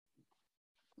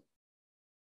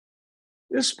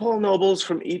This is Paul Nobles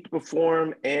from Eat to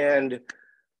Perform and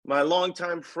my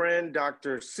longtime friend,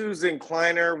 Dr. Susan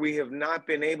Kleiner. We have not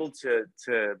been able to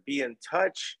be in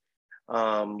touch.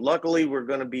 Luckily, we're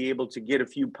going to be able to get a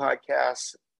few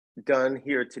podcasts done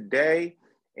here today.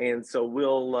 And so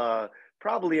we'll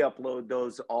probably upload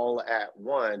those all at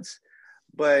once.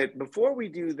 But before we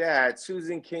do that,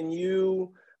 Susan, can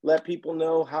you let people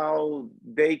know how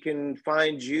they can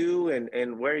find you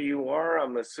and where you are?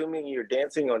 I'm assuming you're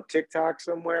dancing on TikTok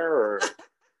somewhere, or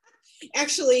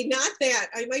Actually, not that.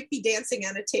 I might be dancing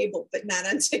on a table, but not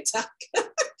on TikTok.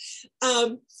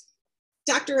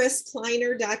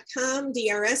 DrSKleiner.com,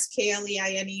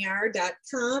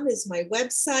 DrSKleiner.com is my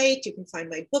website. You can find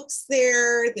my books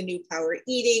there, The New Power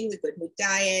Eating, The Good Mood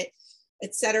Diet,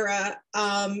 etc.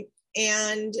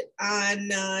 And on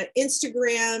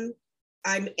Instagram,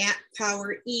 I'm at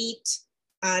Power Eat.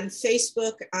 On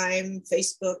Facebook, I'm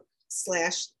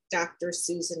Facebook/Dr.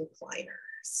 Susan Kleiner.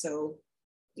 So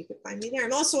you can find me there.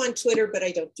 I'm also on Twitter, but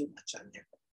I don't do much on there.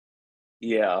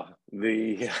 yeah,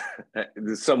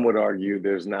 some would argue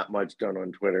there's not much done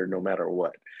on Twitter, no matter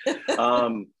what.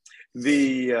 I'm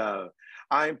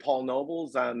Paul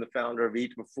Nobles. I'm the founder of Eat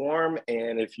to Perform,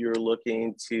 and if you're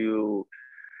looking to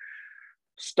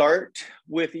start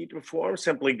with Eat to Perform,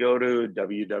 simply go to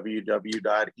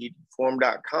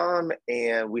www.eattoperform.com,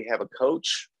 and we have a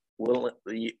coach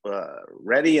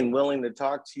ready and willing to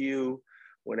talk to you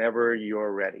whenever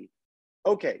you're ready.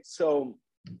 Okay, so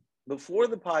before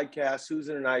the podcast,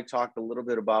 Susan and I talked a little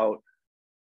bit about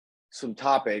some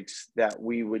topics that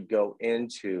we would go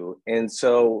into. And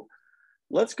so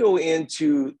let's go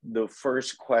into the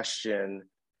first question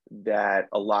that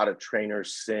a lot of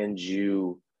trainers send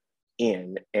you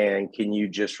in. And can you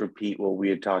just repeat what we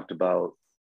had talked about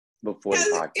before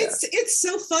the podcast? It's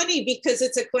so funny because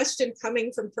it's a question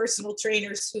coming from personal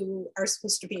trainers who are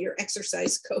supposed to be your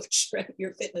exercise coach, right?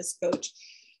 Your fitness coach.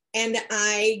 And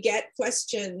I get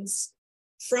questions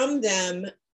from them.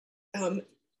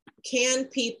 Can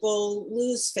people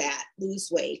lose fat, lose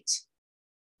weight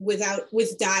with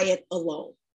diet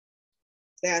alone?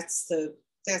 That's the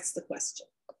question.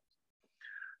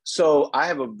 So I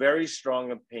have a very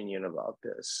strong opinion about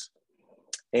this.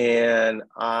 And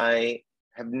I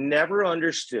have never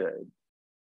understood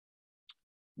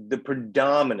the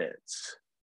predominance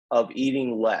of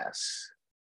eating less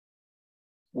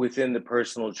within the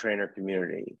personal trainer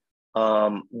community.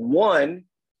 One,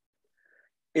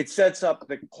 it sets up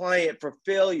the client for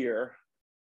failure,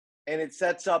 and it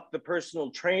sets up the personal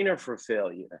trainer for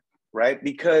failure, right?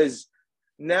 Because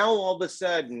now all of a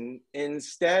sudden,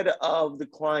 instead of the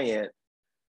client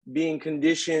being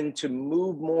conditioned to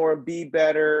move more, be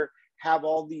better, have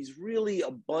all these really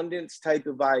abundance type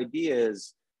of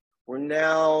ideas, we're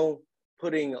now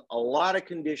putting a lot of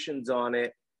conditions on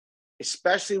it,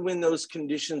 especially when those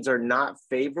conditions are not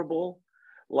favorable.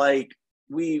 Like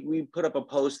we put up a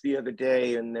post the other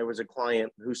day, and there was a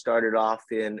client who started off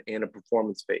in a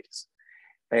performance phase.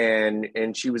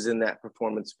 And she was in that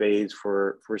performance phase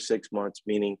for 6 months,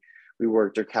 meaning we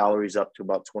worked her calories up to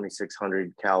about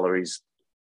 2,600 calories.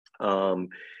 And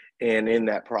in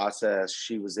that process,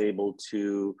 she was able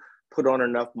to put on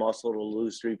enough muscle to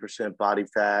lose 3% body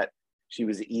fat. She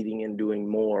was eating and doing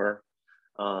more.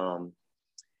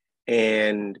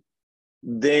 And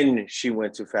then she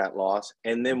went to fat loss.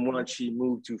 And then once she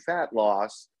moved to fat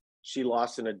loss, she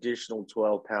lost an additional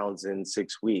 12 pounds in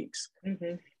 6 weeks.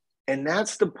 Mm-hmm. And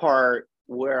that's the part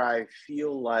where I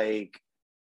feel like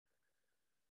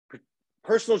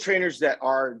personal trainers that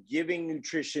are giving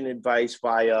nutrition advice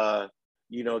via,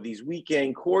 these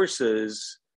weekend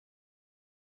courses,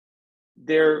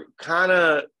 they're kind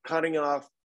of cutting off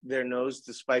their nose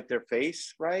to spite their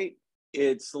face, right?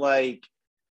 It's like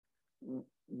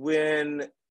when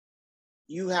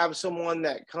you have someone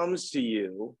that comes to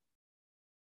you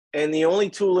and the only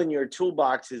tool in your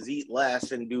toolbox is eat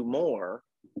less and do more,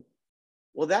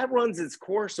 well, that runs its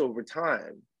course over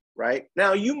time, right?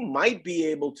 Now, you might be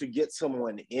able to get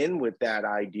someone in with that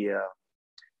idea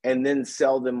and then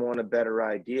sell them on a better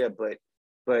idea. But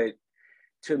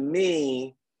to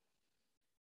me,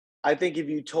 I think if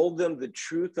you told them the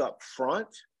truth up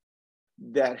front,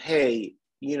 that, hey,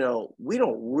 we don't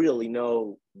really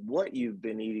know what you've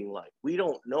been eating like. We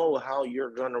don't know how you're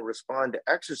going to respond to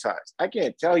exercise. I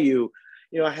can't tell you,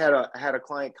 I had a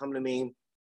client come to me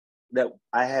that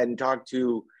I hadn't talked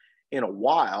to in a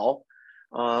while,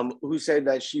 who said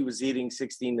that she was eating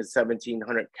 1,600 to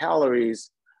 1,700 calories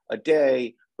a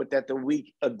day, but that the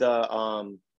week of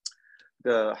the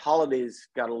holidays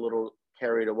got a little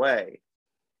carried away.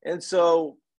 And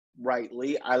so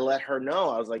rightly, I let her know.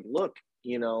 I was like, look,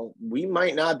 we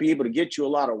might not be able to get you a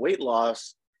lot of weight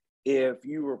loss if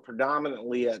you were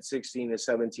predominantly at 16 to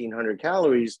 1700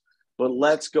 calories, but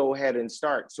let's go ahead and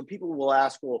start. So people will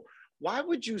ask, well, why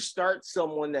would you start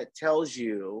someone that tells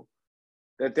you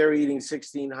that they're eating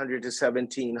 1600 to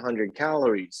 1700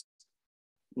 calories?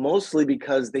 Mostly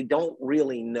because they don't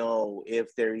really know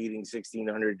if they're eating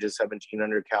 1600 to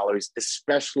 1700 calories,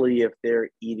 especially if they're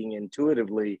eating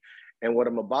intuitively. And what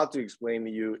I'm about to explain to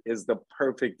you is the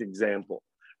perfect example,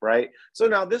 right? So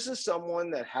now this is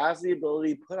someone that has the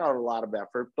ability to put out a lot of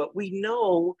effort, but we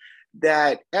know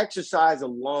that exercise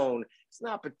alone is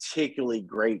not particularly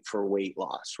great for weight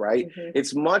loss, right? Mm-hmm.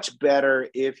 It's much better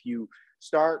if you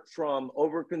start from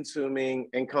over consuming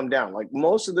and come down. Like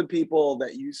most of the people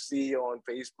that you see on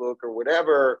Facebook or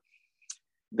whatever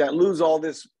that lose all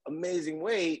this amazing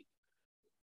weight,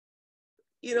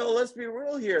 you know, let's be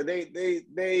real here.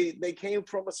 They came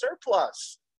from a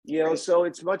surplus, you know, right. So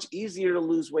it's much easier to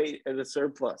lose weight at a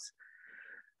surplus.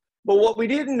 But what we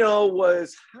didn't know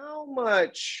was how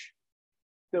much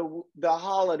the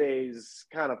holidays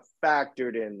kind of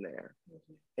factored in there.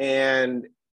 Mm-hmm. And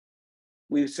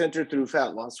we sent her through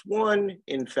Fat Loss 1.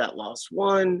 In Fat Loss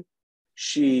 1,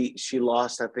 she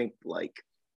lost, I think, like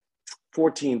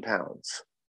 14 pounds,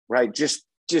 right? Just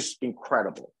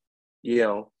incredible, you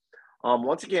know.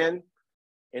 Once again,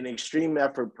 an extreme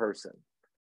effort person.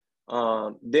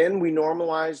 Then we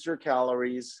normalized her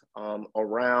calories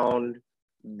around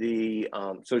the,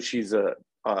 so she's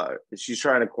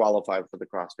trying to qualify for the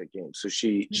CrossFit Games. So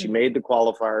she made the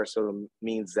qualifier, so it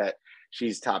means that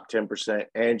she's top 10%,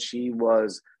 and she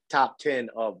was top 10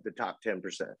 of the top 10%,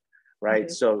 right?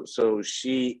 Mm-hmm. So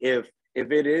she, if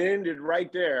it had ended right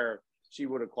there, she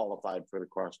would have qualified for the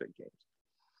CrossFit Games.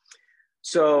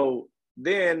 So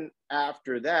then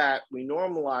after that, we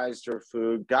normalized her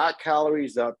food, got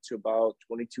calories up to about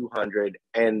 2,200,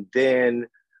 and then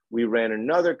we ran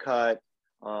another cut,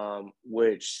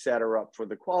 which set her up for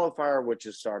the qualifier, which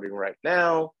is starting right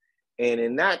now. And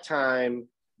in that time,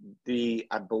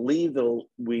 I believe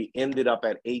we ended up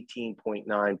at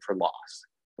 18.9 for loss,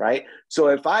 right? So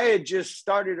if I had just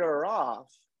started her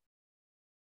off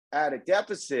at a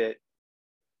deficit,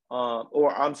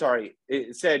 or I'm sorry,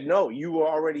 it said, no, you were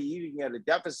already eating at a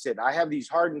deficit. I have these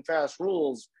hard and fast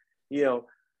rules, you know.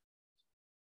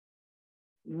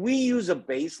 We use a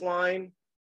baseline,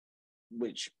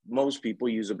 which most people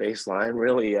use a baseline.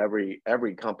 Really,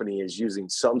 every company is using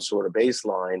some sort of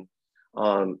baseline.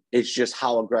 It's just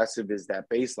how aggressive is that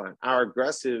baseline? Our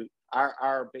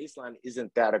baseline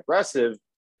isn't that aggressive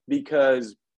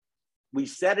because we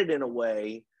set it in a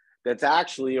way that's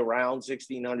actually around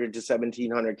 1,600 to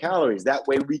 1,700 calories. That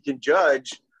way we can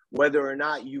judge whether or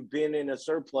not you've been in a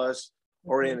surplus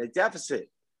or in a deficit,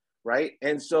 right?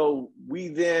 And so we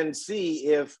then see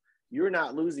if you're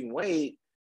not losing weight,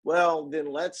 well,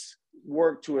 then let's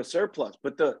work to a surplus.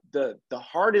 But the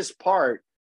hardest part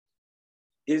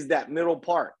is that middle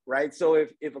part, right? So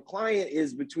if a client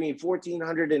is between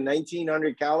 1,400 and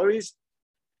 1,900 calories,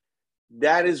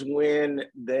 that is when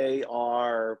they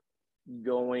are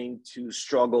going to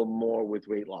struggle more with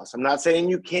weight loss. I'm not saying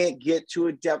you can't get to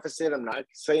a deficit. I'm not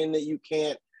saying that you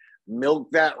can't milk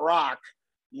that rock,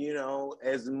 you know,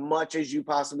 as much as you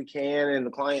possibly can, and the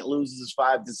client loses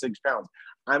 5 to 6 pounds.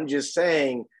 I'm just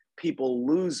saying people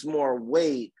lose more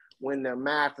weight when their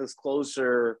math is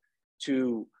closer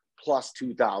to plus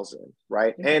 2,000,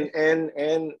 right? Mm-hmm.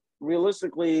 And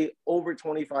realistically over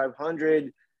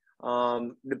 2,500,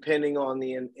 depending on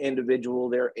the individual,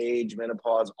 their age,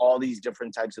 menopause, all these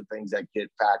different types of things that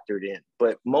get factored in.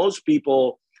 But most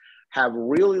people have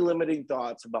really limiting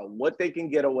thoughts about what they can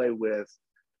get away with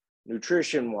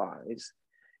nutrition-wise.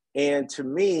 And to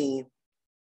me,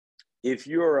 if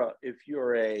you're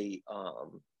a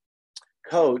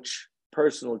coach,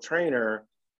 personal trainer,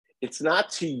 it's not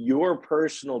to your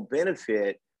personal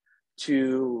benefit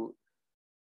to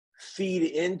feed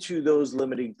into those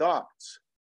limiting thoughts,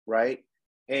 right?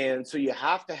 And so you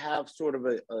have to have sort of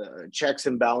a checks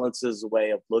and balances way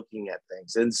of looking at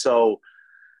things. And so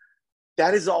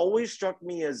that has always struck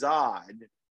me as odd.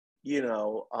 You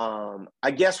know,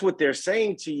 I guess what they're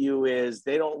saying to you is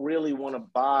they don't really want to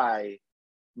buy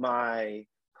my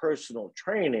personal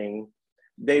training.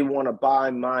 They want to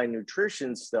buy my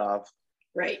nutrition stuff.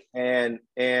 Right.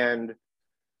 And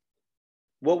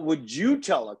what would you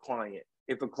tell a client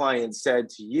if a client said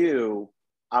to you,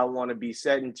 I want to be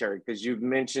sedentary? Because you've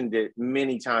mentioned it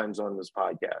many times on this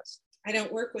podcast. I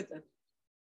don't work with them.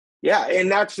 Yeah.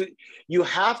 And you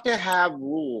have to have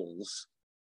rules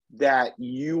that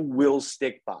you will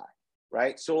stick by,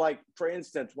 right? So like, for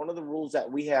instance, one of the rules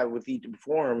that we have with Eat to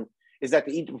Perform is that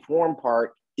the Eat to Perform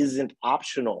part isn't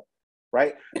optional,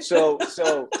 right? So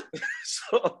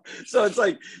So it's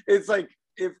like if the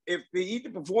eat to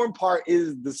perform part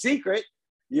is the secret,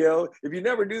 if you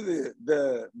never do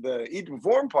the eat to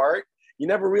perform part, you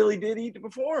never really did eat to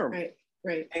perform.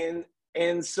 Right.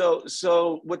 And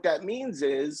so what that means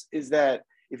is that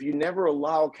if you never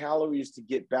allow calories to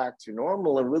get back to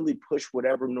normal and really push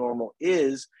whatever normal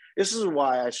is, this is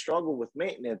why I struggle with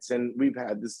maintenance. And we've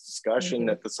had this discussion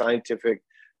that the scientific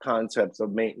concepts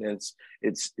of maintenance,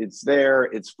 it's there,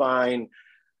 it's fine.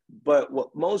 But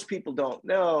what most people don't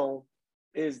know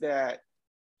is that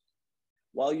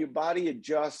while your body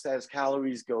adjusts as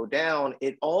calories go down,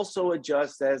 it also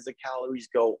adjusts as the calories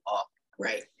go up.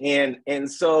 Right. And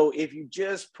so if you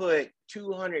just put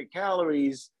 200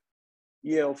 calories,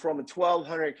 from a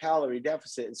 1,200 calorie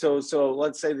deficit. So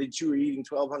let's say that you were eating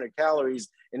 1,200 calories,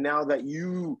 and now that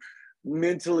you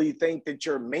mentally think that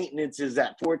your maintenance is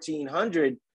at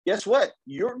 1,400, guess what?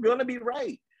 You're going to be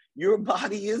right. Your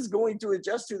body is going to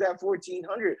adjust to that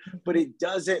 1,400, but it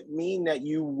doesn't mean that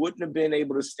you wouldn't have been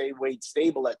able to stay weight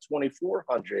stable at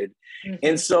 2,400.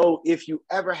 And so if you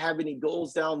ever have any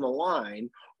goals down the line,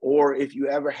 or if you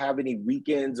ever have any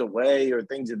weekends away or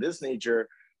things of this nature,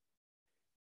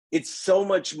 it's so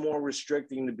much more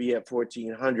restricting to be at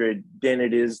 1,400 than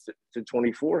it is to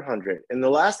 2,400. And the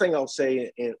last thing I'll say,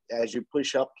 as you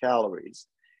push up calories,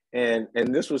 and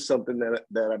this was something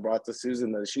that I brought to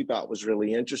Susan that she thought was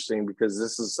really interesting, because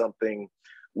this is something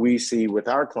we see with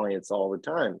our clients all the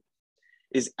time,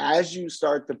 is as you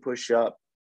start to push up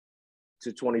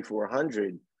to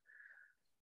 2,400,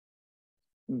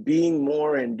 being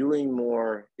more and doing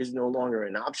more is no longer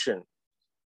an option.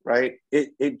 Right?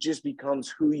 It just becomes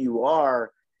who you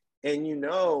are. And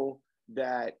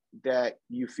that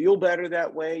you feel better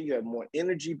that way, you have more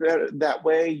energy better that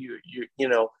way,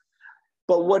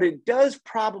 but what it does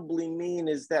probably mean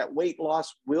is that weight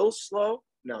loss will slow.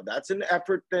 Now that's an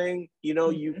effort thing.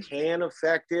 You can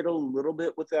affect it a little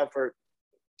bit with effort,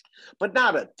 but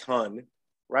not a ton,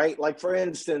 right? Like for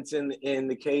instance, in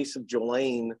the case of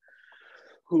Jolene,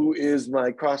 who is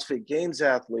my CrossFit Games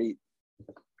athlete,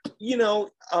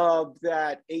 of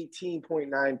that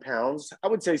 18.9 pounds, I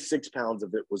would say 6 pounds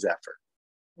of it was effort.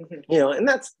 And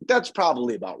that's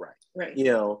probably about right. Right.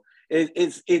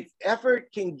 It's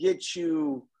effort can get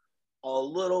you a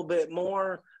little bit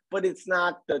more, but it's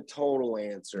not the total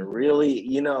answer, really.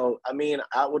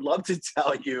 I would love to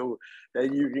tell you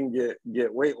that you can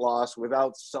get weight loss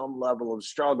without some level of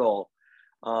struggle.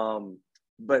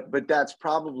 But that's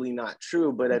probably not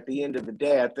true. But at the end of the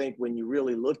day, I think when you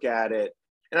really look at it,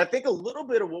 and I think a little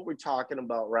bit of what we're talking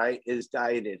about, right, is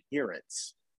diet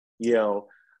adherence. Well,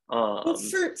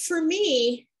 for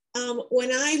me,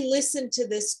 when I listen to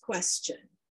this question,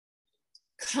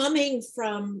 coming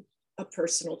from a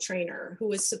personal trainer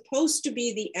who is supposed to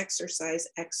be the exercise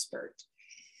expert,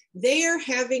 they are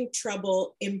having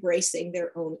trouble embracing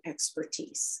their own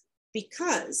expertise,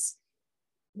 because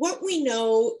what we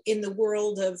know in the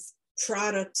world of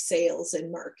product sales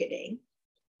and marketing,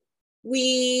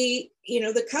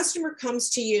 the customer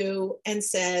comes to you and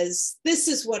says, this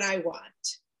is what I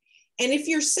want. And if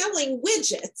you're selling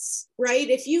widgets, right,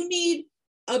 if you need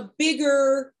a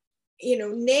bigger,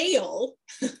 nail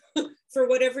for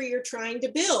whatever you're trying to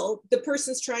build, the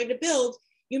person's trying to build,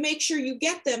 you make sure you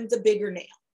get them the bigger nail,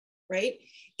 right?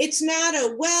 It's not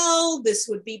this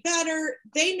would be better.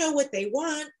 They know what they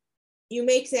want. You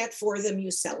make that for them,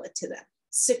 you sell it to them.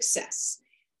 Success.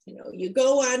 You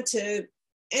go on to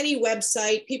any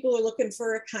website, people are looking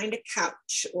for a kind of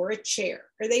couch or a chair,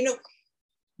 or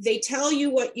they tell you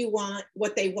what you want,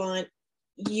 what they want,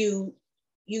 you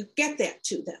get that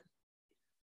to them.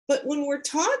 But when we're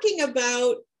talking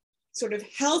about sort of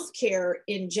healthcare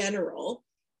in general,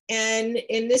 and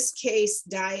in this case,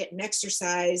 diet and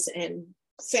exercise and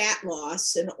fat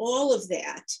loss and all of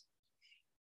that,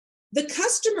 the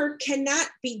customer cannot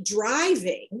be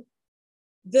driving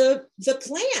the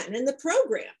plan and the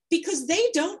program, because they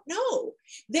don't know.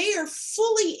 They are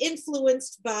fully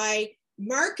influenced by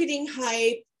marketing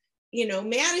hype,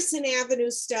 Madison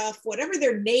Avenue stuff, whatever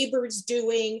their neighbor's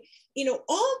doing,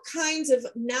 all kinds of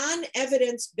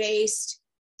non-evidence-based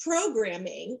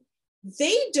programming.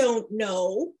 They don't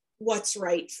know what's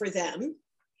right for them.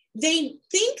 They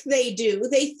think they do.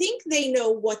 They think they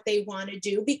know what they want to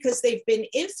do because they've been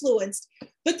influenced,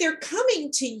 but they're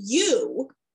coming to you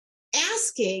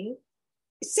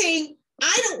saying,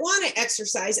 I don't want to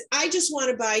exercise. I just want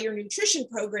to buy your nutrition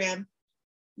program.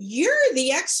 You're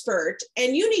the expert,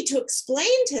 and you need to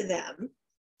explain to them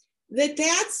that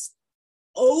that's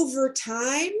over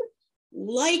time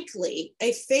likely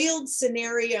a failed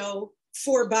scenario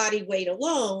for body weight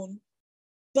alone,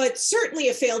 but certainly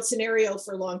a failed scenario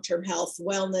for long-term health,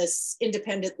 wellness,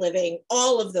 independent living,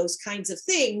 all of those kinds of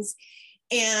things.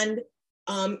 And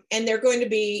they're going to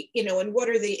be, and what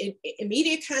are the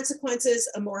immediate consequences?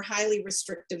 A more highly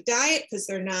restrictive diet, because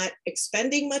they're not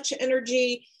expending much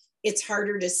energy. It's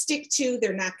harder to stick to.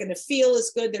 They're not going to feel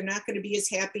as good. They're not going to be as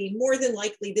happy. More than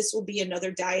likely, this will be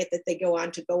another diet that they go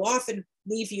on to go off and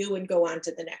leave you and go on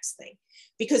to the next thing,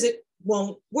 because it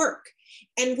won't work.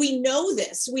 And we know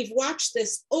this. We've watched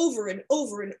this over and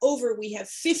over and over. We have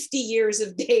 50 years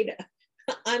of data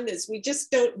on this. We just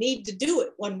don't need to do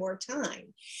it one more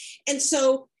time. And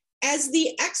so as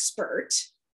the expert,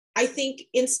 I think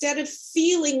instead of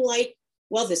feeling like,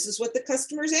 well, this is what the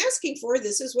customer's asking for,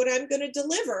 this is what I'm going to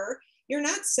deliver, you're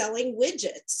not selling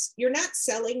widgets. You're not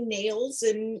selling nails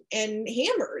and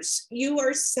hammers. You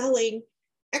are selling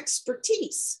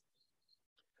expertise.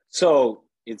 So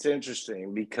it's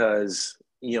interesting because,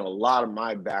 a lot of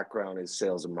my background is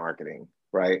sales and marketing,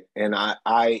 right? And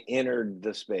I entered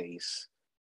the space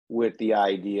with the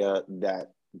idea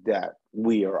that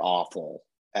we are awful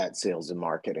at sales and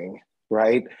marketing,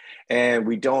 right? And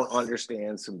we don't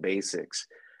understand some basics.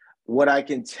 What I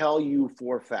can tell you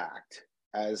for a fact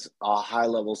as a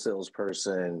high-level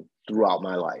salesperson throughout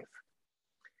my life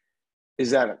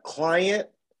is that a client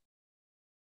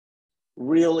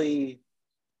really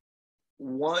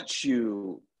wants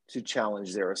you to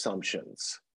challenge their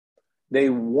assumptions. They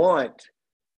want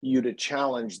you to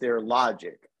challenge their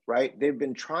logic, right? They've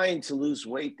been trying to lose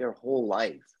weight their whole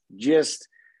life. Just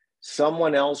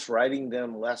someone else writing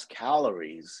them less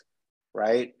calories,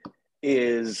 right,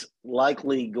 is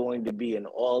likely going to be an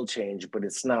oil change, but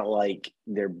it's not like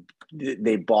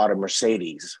they bought a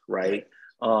Mercedes, right?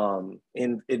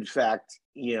 In fact,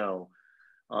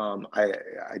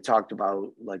 I talked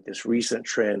about like this recent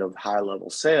trend of high level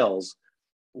sales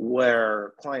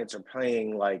where clients are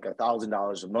paying like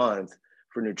 $1,000 a month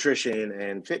for nutrition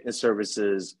and fitness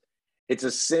services. It's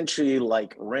essentially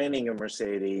like renting a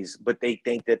Mercedes, but they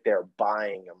think that they're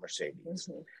buying a Mercedes,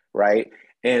 right?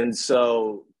 And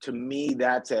so to me,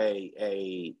 that's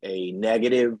a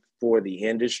negative for the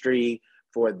industry.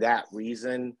 For that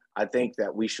reason, I think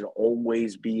that we should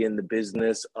always be in the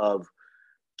business of,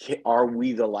 are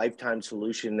we the lifetime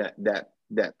solution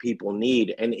that people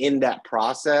need? And in that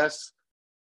process,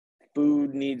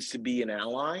 food needs to be an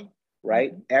ally,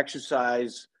 right?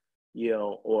 Exercise,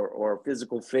 or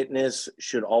physical fitness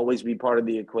should always be part of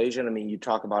the equation. I mean, you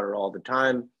talk about it all the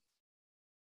time.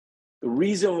 The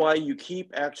reason why you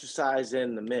keep exercise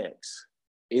in the mix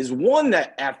is one,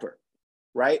 that effort,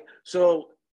 right?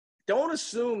 So don't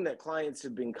assume that clients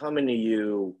have been coming to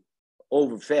you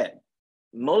overfed.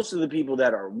 Most of the people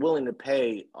that are willing to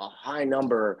pay a high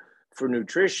number for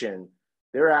nutrition,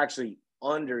 they're actually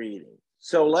under eating.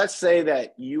 So let's say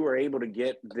that you were able to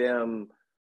get them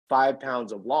 5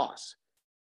 pounds of loss.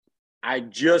 I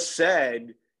just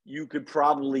said you could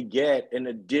probably get an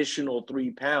additional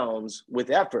 3 pounds with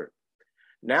effort.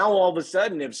 Now, all of a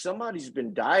sudden, if somebody's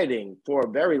been dieting for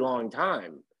a very long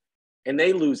time and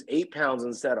they lose 8 pounds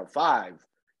instead of 5,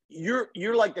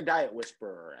 you're like the diet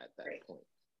whisperer at that point.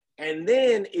 And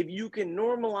then if you can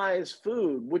normalize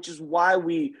food, which is why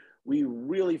we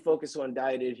really focus on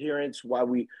diet adherence, why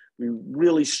we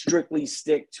really strictly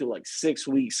stick to like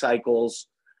 6-week cycles.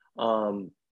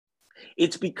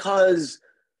 It's because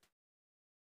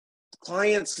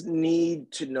clients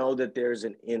need to know that there's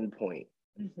an end point,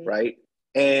 right?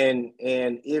 And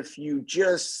if you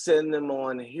just send them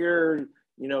on here,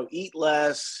 eat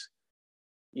less,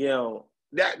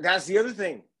 that's the other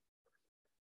thing.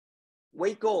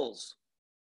 Weight goals.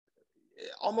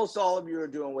 Almost all of you are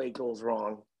doing weight goals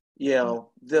wrong.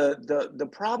 The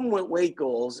problem with weight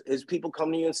goals is people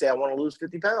come to you and say, I want to lose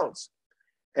 50 pounds.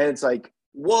 And it's like,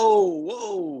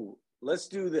 whoa, let's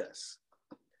do this.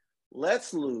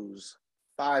 Let's lose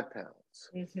 5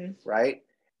 pounds, right?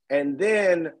 And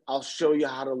then I'll show you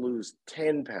how to lose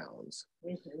 10 pounds.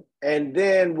 And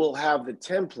then we'll have the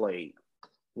template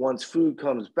once food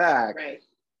comes back. Right.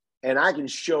 And I can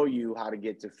show you how to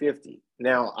get to 50.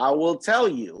 Now, I will tell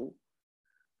you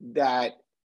that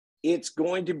it's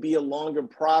going to be a longer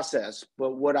process.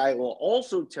 But what I will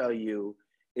also tell you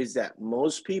is that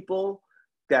most people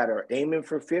that are aiming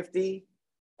for 50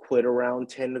 quit around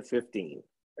 10 to 15.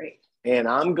 Right. And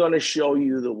I'm going to show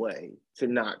you the way to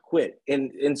not quit.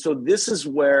 And so this is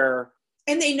where.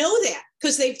 And they know that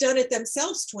because they've done it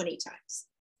themselves 20 times.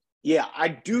 Yeah, I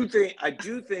do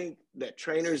think that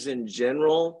trainers in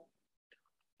general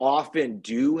often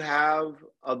do have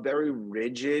a very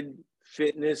rigid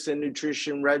fitness and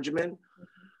nutrition regimen.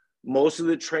 Most of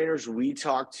the trainers we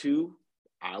talk to,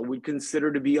 I would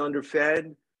consider to be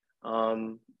underfed.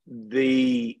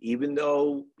 even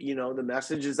though, you know, the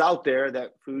message is out there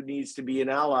that food needs to be an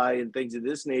ally and things of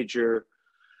this nature,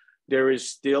 there is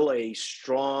still a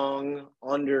strong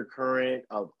undercurrent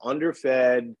of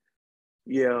underfed,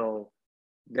 you know,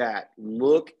 that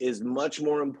look is much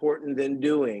more important than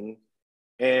doing.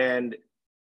 And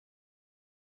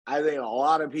I think a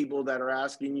lot of people that are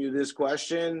asking you this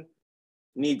question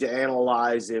need to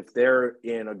analyze if they're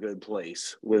in a good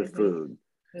place with food,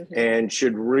 and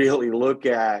should really look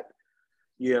at,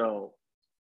 you know,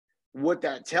 what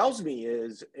that tells me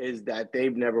is that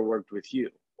they've never worked with you,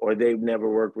 or they've never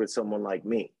worked with someone like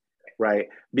me, right?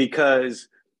 Because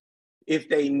if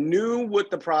they knew what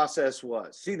the process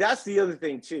was, see, that's the other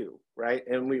thing too, right?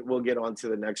 And we'll get on to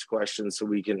the next question so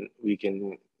we can,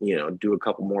 you know, do a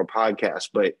couple more podcasts.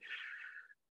 But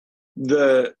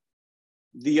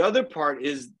the other part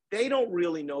is they don't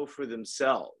really know for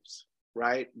themselves,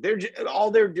 right? All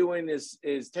they're doing is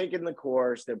taking the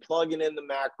course, they're plugging in the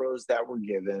macros that were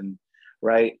given,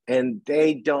 right? And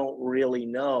they don't really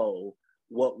know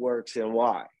what works and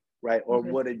why, right? Or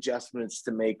what adjustments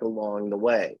to make along the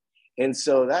way. And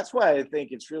so that's why I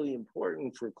think it's really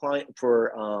important for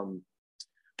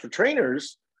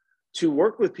trainers to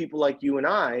work with people like you and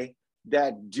I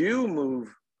that do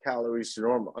move calories to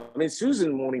normal. I mean,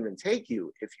 Susan won't even take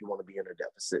you if you want to be in a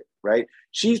deficit, right?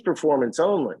 She's performance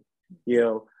only, you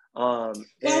know. Well,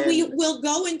 we will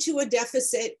go into a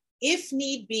deficit if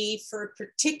need be for a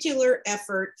particular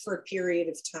effort for a period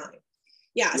of time.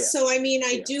 Yeah. So, I mean,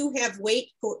 I do have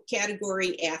weight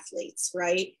category athletes,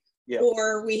 right? Yeah.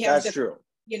 Or we have true.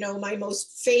 You know, my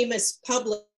most famous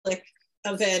public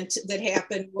event that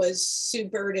happened was Sue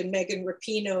Bird and Megan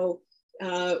Rapinoe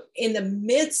in the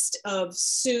midst of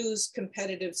Sue's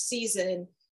competitive season,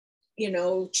 you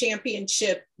know,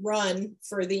 championship run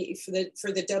for the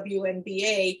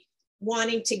WNBA,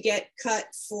 wanting to get cut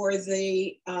for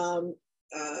the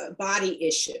body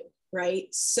issue, right?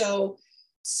 So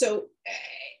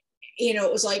you know,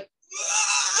 it was like,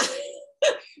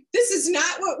 this is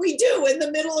not what we do in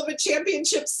the middle of a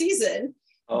championship season.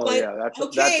 Oh, but, yeah,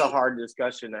 that's a hard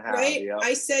discussion to have. Right? Yeah.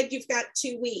 I said, you've got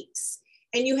 2 weeks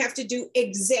and you have to do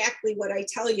exactly what I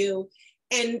tell you.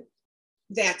 And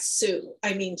that's Sue.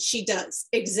 I mean, she does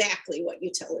exactly what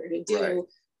you tell her to do,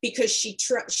 because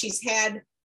she's had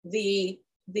the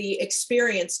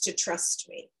experience to trust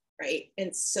me, right?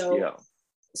 And so,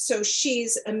 so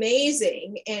she's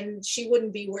amazing, and she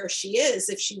wouldn't be where she is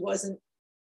if she wasn't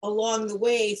along the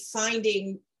way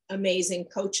finding amazing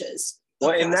coaches.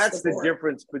 Well, and that's the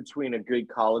difference between a good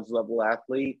college level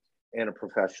athlete and a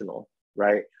professional,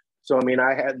 right? So, I mean,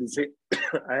 I had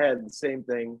the same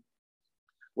thing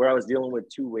where I was dealing with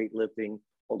 2 weightlifting.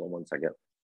 Hold on one second.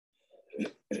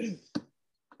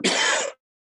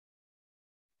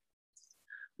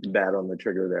 Bad on the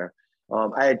trigger there.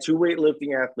 I had 2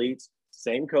 weightlifting athletes,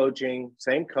 same coaching,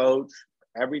 same coach,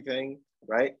 everything,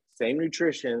 right? Same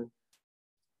nutrition,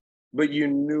 but you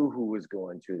knew who was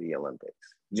going to the Olympics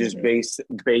just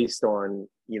based on,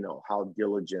 you know, how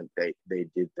diligent they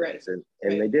did things, and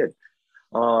they did.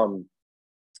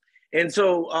 And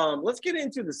so let's get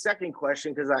into the second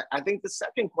question, because I think the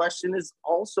second question is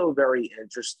also very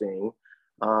interesting,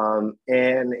 and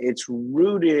it's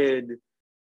rooted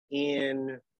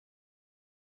in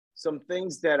some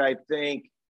things that I think,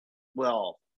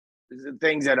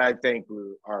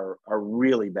 are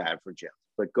really bad for gyms.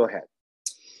 But go ahead.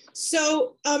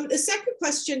 So the second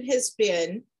question has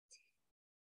been,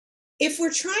 if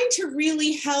we're trying to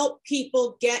really help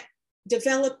people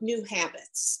develop new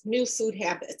habits, new food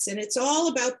habits, and it's all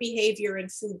about behavior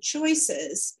and food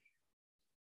choices,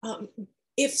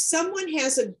 if someone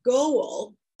has a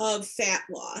goal of fat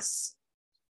loss,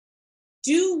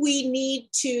 do we need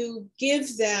to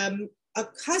give them a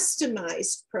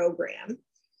customized program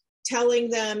telling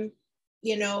them,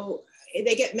 you know,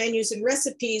 they get menus and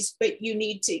recipes, but you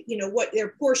need to, you know, what their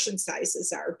portion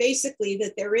sizes are. Basically,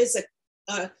 that there is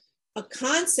a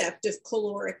concept of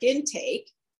caloric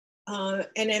intake and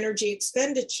energy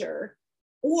expenditure.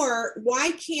 Or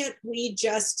why can't we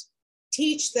just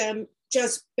teach them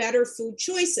just better food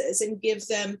choices and give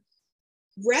them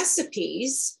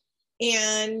recipes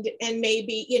and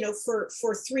maybe, you know, for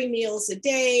 3 meals a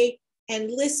day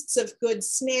and lists of good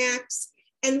snacks,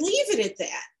 and leave it at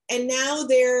that? And now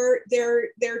they're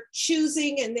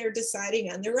choosing and they're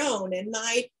deciding on their own. And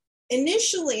my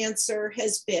initial answer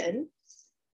has been,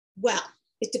 well,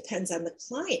 it depends on the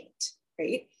client,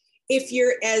 right? If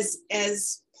you're,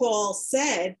 as Paul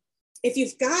said, if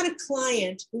you've got a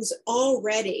client who's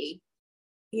already,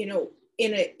 you know,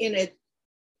 in a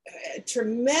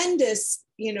tremendous,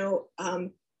 you know,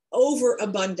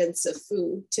 overabundance of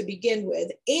food to begin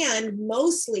with, and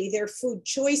mostly their food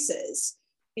choices.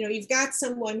 You know, you've got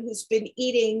someone who's been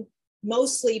eating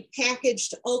mostly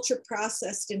packaged, ultra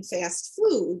processed and fast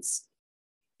foods.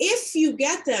 If you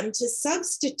get them to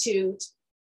substitute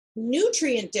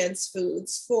nutrient dense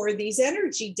foods for these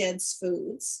energy dense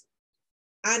foods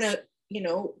on a, you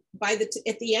know,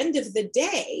 at the end of the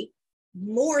day,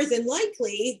 more than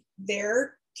likely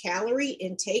their calorie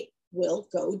intake will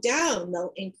go down.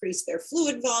 They'll increase their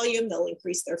fluid volume, they'll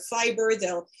increase their fiber,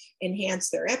 they'll enhance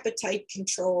their appetite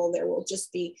control. There will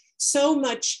just be so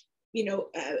much,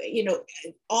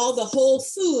 all the whole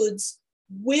foods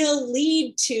will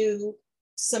lead to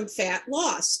some fat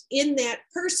loss in that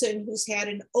person who's had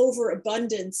an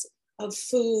overabundance of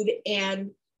food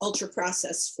and ultra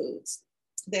processed foods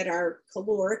that are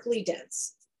calorically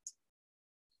dense.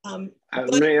 I'm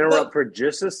going to interrupt for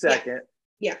just a second.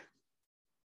 Yeah.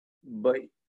 But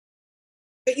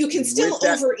you can still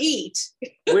overeat.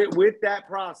 with that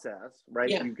process, right?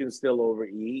 Yeah. You can still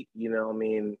overeat. You know, I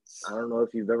mean, I don't know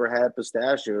if you've ever had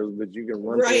pistachios, but you can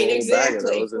run through a whole bag of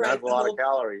those, and that's a lot of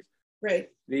calories. Right.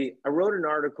 I wrote an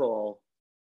article,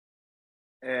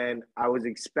 and I was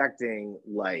expecting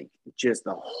like just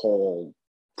the whole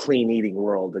clean eating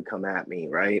world to come at me,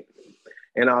 right?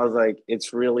 And I was like,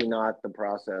 it's really not the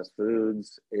processed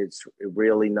foods. It's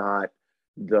really not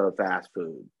the fast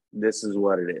food. This is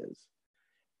what it is.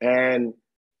 And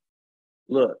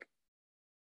look,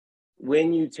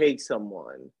 when you take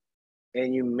someone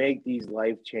and you make these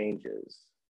life changes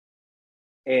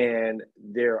and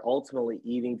they're ultimately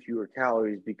eating fewer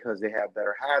calories because they have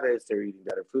better habits, they're eating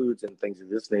better foods and things of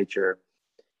this nature,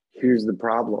 here's the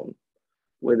problem.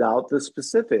 Without the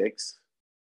specifics,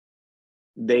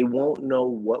 they won't know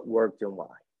what worked and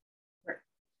why. Right.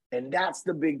 And that's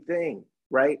the big thing,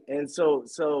 right? And so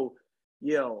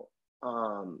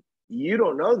you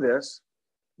don't know this,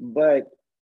 but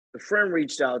a friend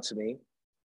reached out to me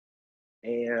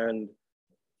and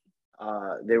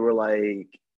they were like,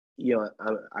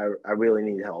 I really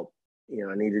need help. You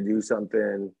know, I need to do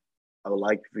something. I would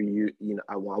like for you,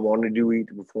 I want to do Eat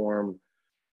to Perform.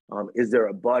 Is there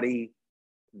a buddy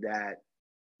that,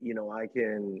 I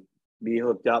can be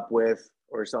hooked up with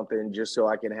or something just so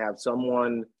I can have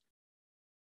someone?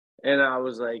 And I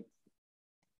was like,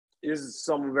 this is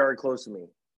someone very close to me,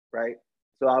 right?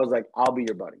 So I was like, I'll be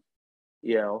your buddy,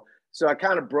 So I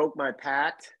kind of broke my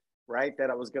pact, right?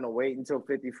 That I was going to wait until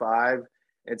 55.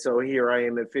 And so here I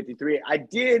am at 53. I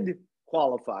did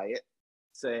qualify it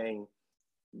saying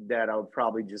that I was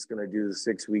probably just going to do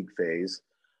the 6-week phase.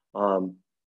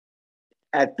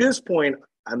 At this point,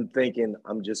 I'm thinking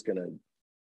I'm just going to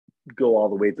go all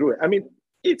the way through it. I mean,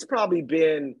 it's probably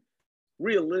been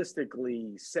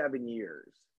realistically 7 years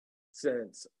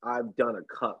since I've done a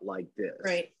cut like this.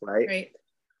 Right.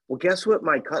 Well, guess what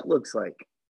my cut looks like?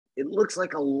 It looks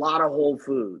like a lot of whole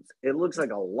foods. It looks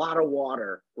like a lot of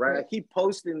water, right? I keep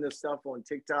posting this stuff on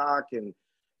TikTok and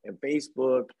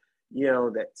Facebook,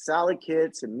 that salad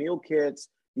kits and meal kits,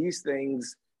 these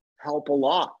things help a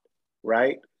lot,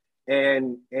 right?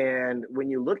 And when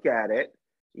you look at it,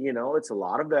 it's a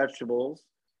lot of vegetables,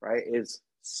 right? It's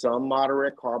some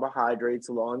moderate carbohydrates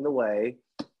along the way.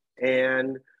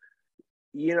 And,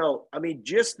 I mean,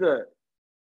 just as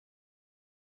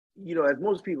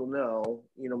most people know,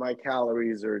 my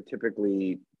calories are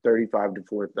typically 35 to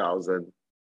 4,000.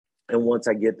 And once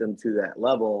I get them to that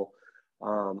level,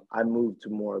 I move to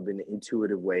more of an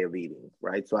intuitive way of eating,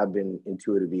 right? So I've been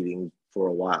intuitive eating for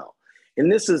a while. And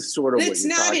this is sort of what it's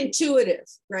not intuitive,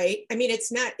 right? I mean,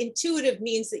 it's not intuitive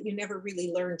means that you never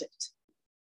really learned it.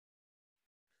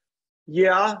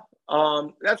 Yeah,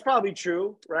 that's probably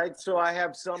true, right? So I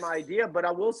have some idea, but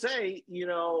I will say,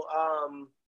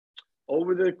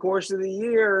 over the course of the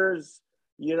years,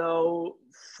 6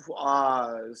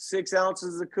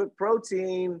 ounces of cooked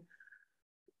protein,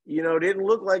 didn't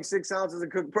look like 6 ounces of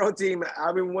cooked protein.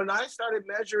 I mean, when I started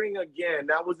measuring again,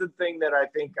 that was the thing that I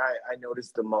think I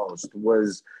noticed the most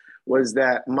was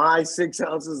that my 6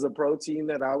 ounces of protein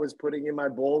that I was putting in my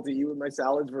bowl to eat with my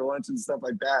salads for lunch and stuff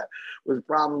like that was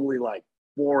probably like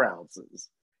 4 ounces,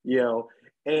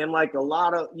 and like a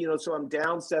lot of, so I'm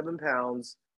down 7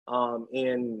 pounds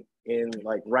in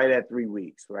like right at 3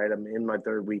 weeks, right? I'm in my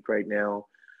 3rd week right now.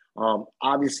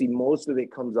 Obviously most of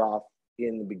it comes off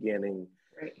in the beginning.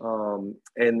 Right.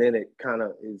 And then it kind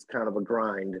of is kind of a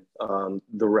grind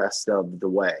the rest of the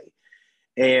way.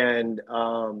 And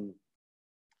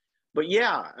but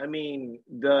yeah, I mean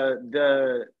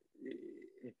the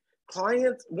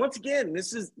clients, once again,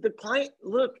 this is the client.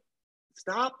 Look,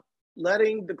 stop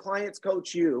letting the clients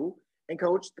coach you and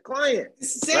coach the client.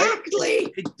 Exactly.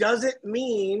 Right? It doesn't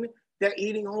mean that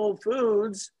eating whole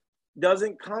foods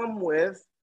doesn't come with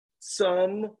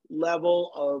some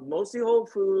level of mostly whole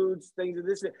foods, things of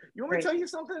this. You want me to tell you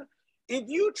something? If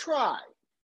you try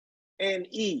and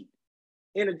eat,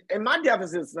 and my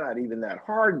deficit's not even that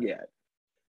hard yet,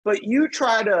 but you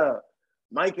try to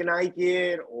Mike and Ike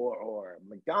it or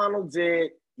McDonald's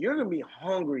it, you're going to be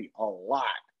hungry a lot,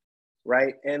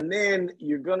 right? And then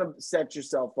you're going to set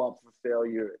yourself up for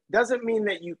failure. Doesn't mean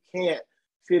that you can't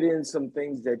fit in some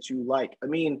things that you like. I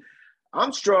mean,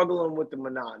 I'm struggling with the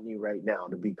monotony right now,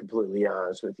 to be completely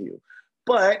honest with you.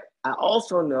 But I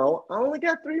also know I only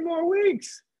got 3 more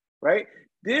weeks, right?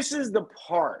 This is the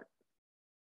part.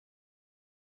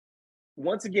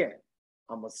 Once again,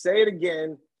 I'm going to say it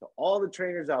again to all the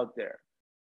trainers out there,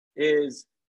 is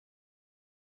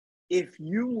if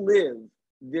you live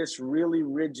this really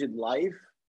rigid life,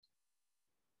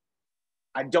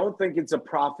 I don't think it's a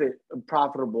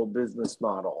profitable business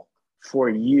model for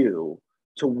you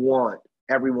to want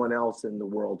everyone else in the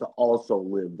world to also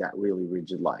live that really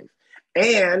rigid life.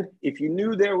 And if you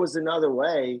knew there was another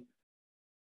way,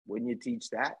 wouldn't you teach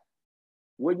that?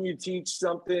 Wouldn't you teach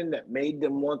something that made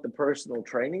them want the personal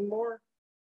training more,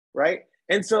 right?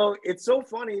 And so it's so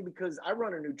funny because I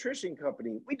run a nutrition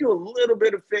company. We do a little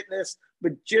bit of fitness,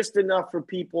 but just enough for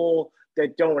people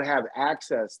that don't have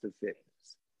access to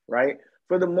fitness, right?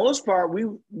 For the most part,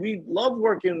 we love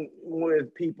working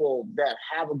with people that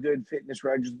have a good fitness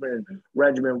regimen,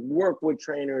 work with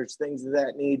trainers, things of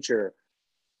that nature.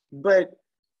 But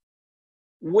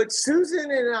what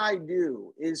Susan and I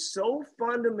do is so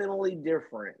fundamentally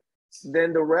different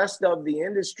than the rest of the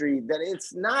industry that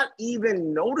it's not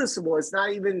even noticeable. It's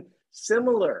not even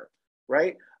similar,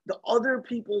 right? The other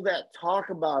people that talk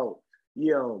about,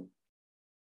 you know,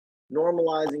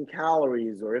 normalizing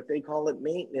calories, or if they call it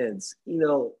maintenance, you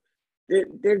know,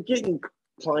 they're getting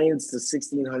clients to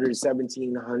 1,600,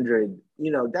 1,700.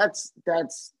 You know, that's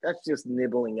just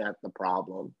nibbling at the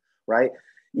problem, right?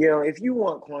 You know, if you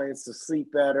want clients to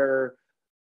sleep better,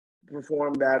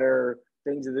 perform better,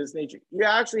 things of this nature, you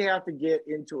actually have to get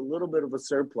into a little bit of a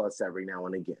surplus every now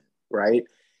and again, right?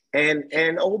 And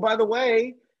oh, by the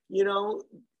way, you know,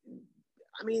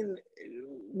 I mean,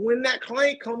 when that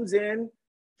client comes in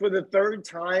for the 3rd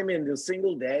time in a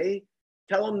single day,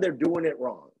 tell them they're doing it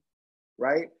wrong,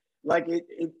 right? Like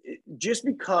it just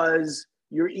because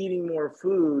you're eating more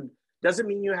food doesn't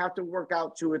mean you have to work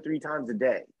out 2 or 3 times a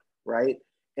day, right?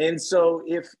 And so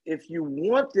if you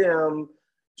want them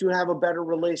to have a better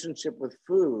relationship with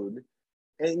food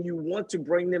and you want to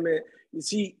bring them in, you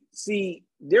see,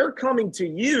 they're coming to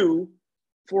you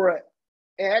for a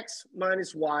X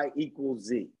minus Y equals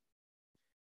Z.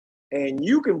 And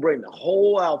you can bring the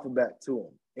whole alphabet to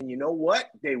them. And you know what?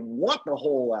 They want the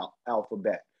whole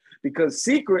alphabet because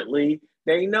secretly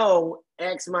they know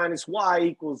X minus Y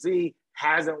equals Z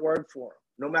hasn't worked for them.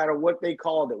 No matter what they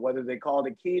called it, whether they called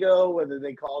it keto, whether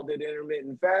they called it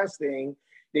intermittent fasting,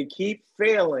 they keep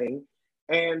failing.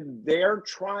 And they're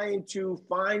trying to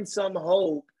find some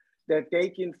hope that they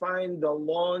can find the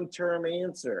long-term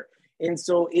answer. And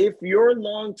so if your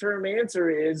long-term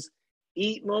answer is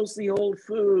eat mostly whole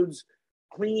foods,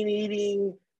 clean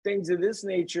eating, things of this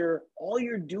nature, all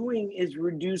you're doing is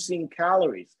reducing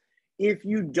calories. If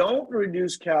you don't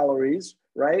reduce calories,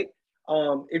 right?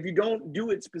 If you don't do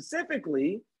it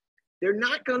specifically, they're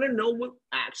not going to know what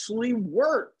actually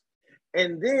worked.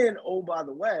 And then, oh, by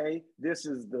the way, this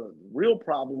is the real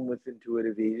problem with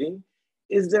intuitive eating,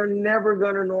 is they're never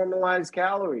going to normalize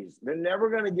calories. They're never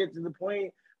going to get to the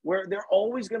point where they're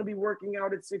always going to be working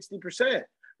out at 60%,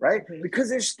 right? Because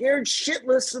they're scared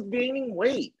shitless of gaining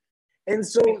weight. And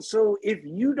so if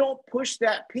you don't push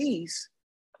that piece,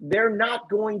 they're not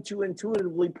going to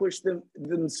intuitively push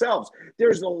themselves.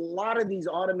 There's a lot of these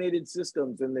automated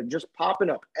systems and they're just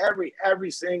popping up every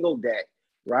single day,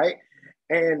 right?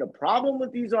 And the problem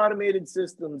with these automated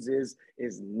systems is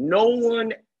no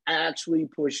one actually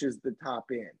pushes the top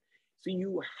end. So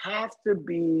you have to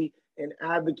be an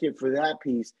advocate for that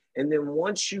piece. And then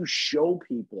once you show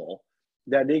people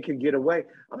that they can get away,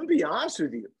 I'm gonna be honest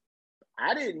with you,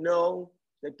 I didn't know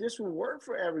that this would work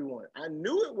for everyone. I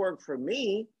knew it worked for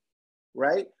me,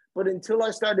 right? But until I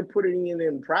started putting it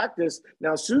in practice,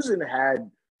 now Susan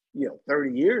had,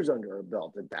 30 years under her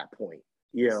belt at that point,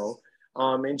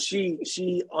 and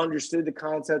she understood the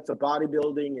concepts of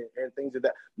bodybuilding and things like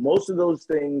that. Most of those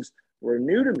things were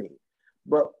new to me.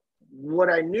 But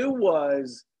what I knew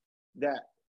was that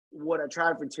what I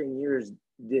tried for 10 years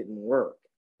didn't work.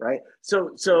 Right.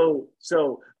 So,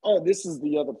 oh, this is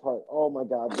the other part. Oh my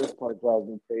God, this part drives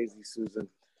me crazy, Susan.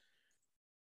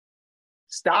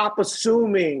 Stop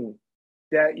assuming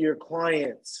that your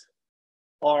clients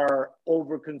are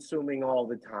over consuming all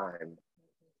the time,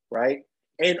 right?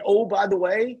 And oh, by the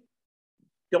way,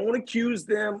 don't accuse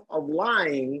them of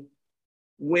lying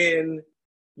when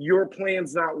your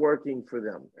plan's not working for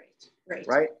them.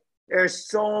 Right. There's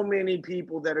so many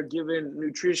people that are giving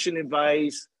nutrition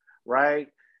advice, right?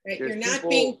 You're not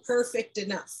being perfect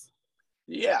enough.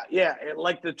 Yeah.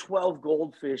 Like the 12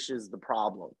 goldfish is the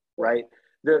problem, right?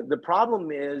 The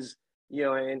problem is,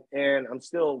 and I'm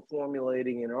still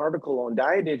formulating an article on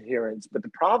diet adherence, but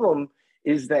the problem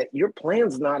is that your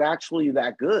plan's not actually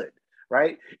that good,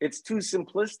 right? It's too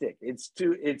simplistic.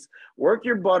 It's work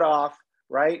your butt off,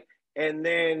 right? And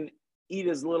then eat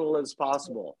as little as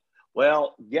possible.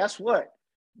 Well, guess what?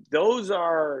 Those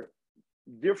are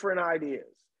different ideas.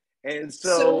 And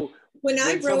so when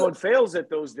someone fails at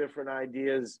those different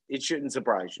ideas, it shouldn't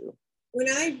surprise you. When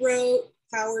I wrote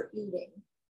Power Eating,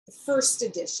 the first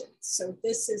edition, so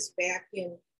this is back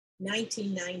in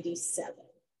 1997,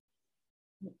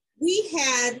 we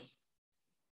had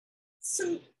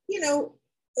some,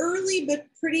 early but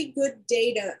pretty good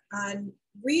data on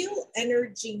real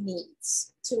energy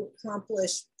needs to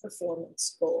accomplish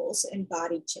performance goals and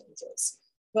body changes,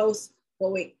 both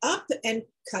going up and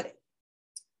cutting.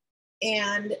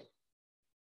 And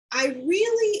I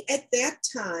really, at that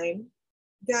time,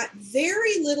 got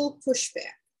very little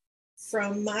pushback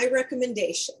from my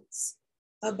recommendations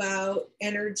about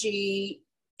energy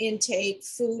intake,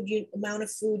 amount of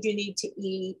food you need to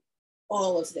eat,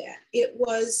 all of that. It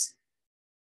was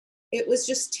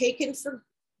just taken for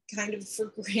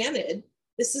granted.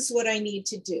 This is what I need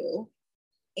to do.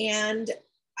 And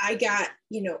I got,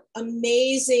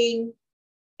 amazing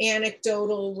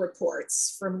anecdotal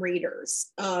reports from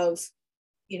readers of,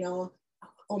 oh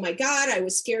my God, I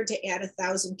was scared to add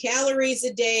 1,000 calories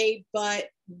a day, but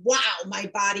wow, my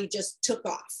body just took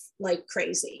off like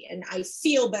crazy. And I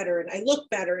feel better and I look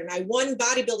better and I won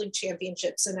bodybuilding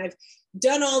championships and I've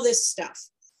done all this stuff.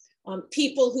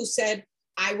 People who said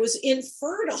I was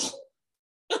infertile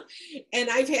and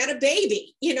I've had a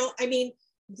baby,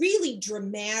 really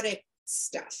dramatic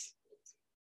stuff.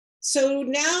 So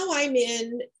now I'm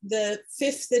in the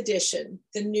 5th edition,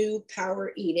 the new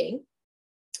Power Eating.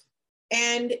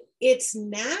 And it's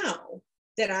now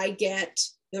that I get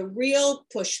the real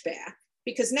pushback,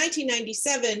 because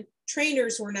 1997,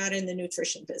 trainers were not in the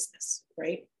nutrition business,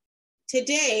 right?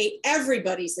 Today,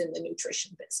 everybody's in the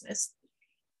nutrition business.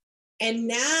 And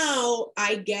now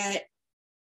I get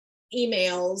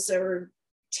emails or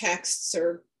texts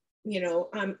or,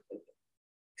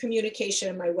 communication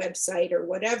on my website or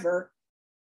whatever.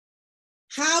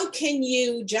 How can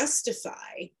you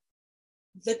justify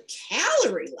the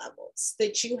calorie levels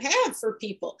that you have for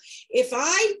people? If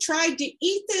I tried to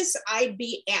eat this, I'd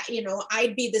be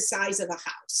the size of a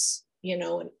house,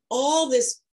 and all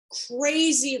this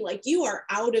crazy, like, you are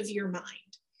out of your mind.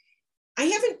 I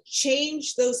haven't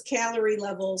changed those calorie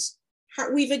levels.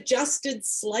 We've adjusted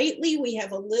slightly. We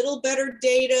have a little better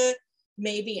data,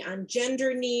 maybe on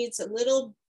gender needs, a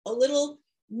little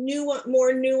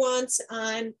more nuance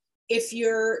on if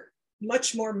you're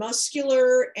much more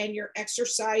muscular and you're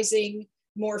exercising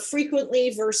more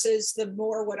frequently versus the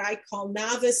more what I call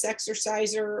novice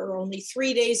exerciser, or only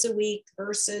 3 days a week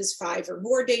versus 5 or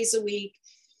more days a week,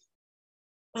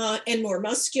 and more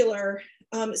muscular.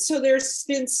 So there's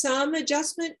been some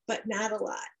adjustment, but not a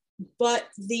lot. But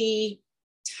the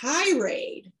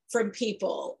tirade from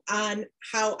people on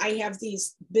how I have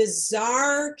these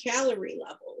bizarre calorie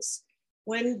levels,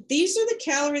 when these are the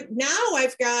calories, now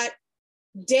I've got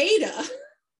data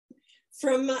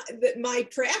from my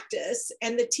practice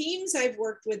and the teams I've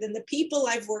worked with and the people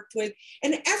I've worked with,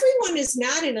 and everyone is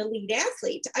not an elite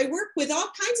athlete. I work with all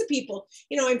kinds of people.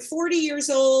 I'm 40 years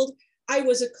old. I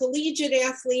was a collegiate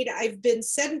athlete. I've been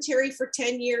sedentary for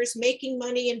 10 years, making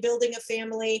money and building a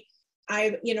family.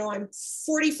 I'm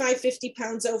 45, 50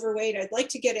 pounds overweight. I'd like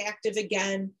to get active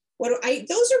again.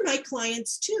 Those are my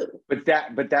clients too. But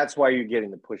that's why you're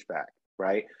getting the pushback,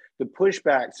 right? The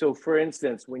pushback. So for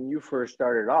instance, when you first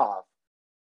started off,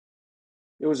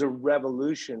 it was a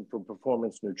revolution for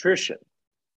performance nutrition,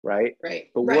 right?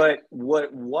 Right. But right.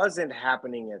 what wasn't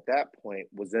happening at that point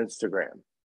was Instagram,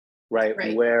 right?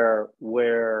 Right.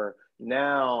 Where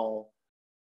now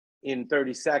in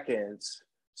 30 seconds,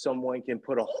 someone can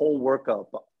put a whole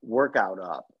workout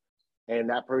up, and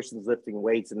that person's lifting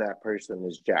weights and that person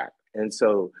is jacked. And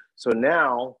so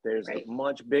now there's right. a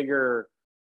much bigger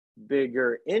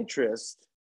interest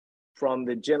from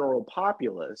the general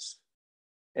populace.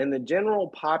 And the general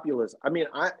populace,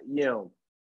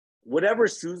 whatever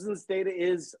Susan's data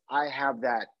is, I have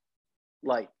that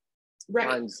like right.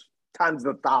 times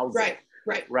 1,000.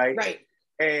 Right.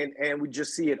 and we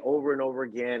just see it over and over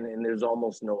again, and there's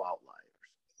almost no outliers,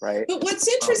 right? But what's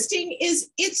interesting is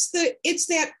it's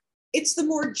the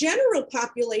more general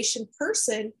population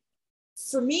person,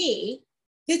 for me,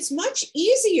 it's much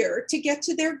easier to get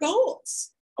to their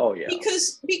goals. Oh yeah.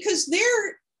 Because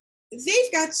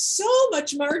they've got so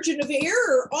much margin of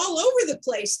error all over the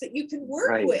place that you can work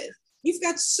Right. with. You've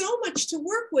got so much to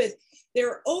work with.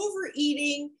 They're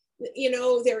overeating,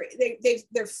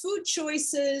 their food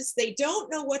choices, they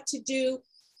don't know what to do.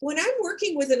 When I'm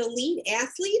working with an elite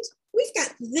athlete, we've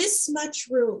got this much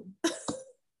room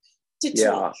to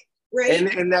tweak,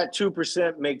 right? And that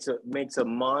 2% makes a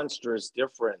monstrous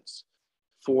difference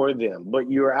for them. But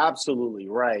you're absolutely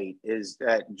right, is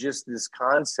that just this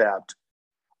concept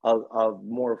of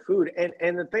more food.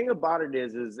 And the thing about it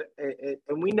is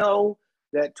and we know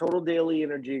that total daily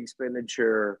energy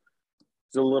expenditure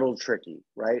is a little tricky,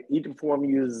 right? Eat to Perform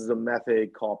uses a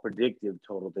method called predictive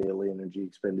total daily energy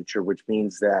expenditure, which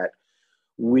means that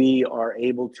we are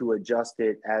able to adjust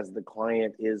it as the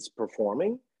client is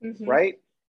performing, right?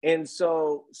 And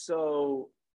so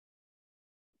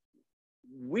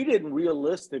we didn't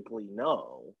realistically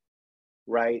know,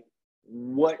 right,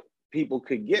 what people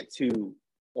could get to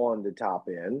on the top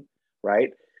end,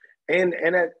 right? And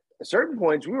at certain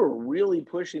points, we were really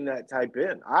pushing that type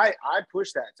in. I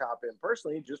push that top end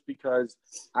personally just because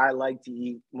I like to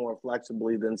eat more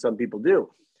flexibly than some people do.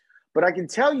 But I can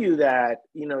tell you that,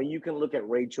 you can look at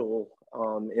Rachel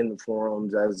in the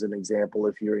forums as an example.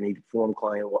 If you're an Eat to Perform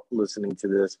client listening to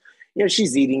this,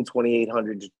 she's eating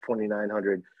 2,800 to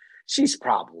 2,900. She's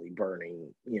probably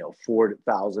burning,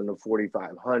 4,000 to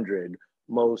 4,500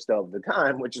 most of the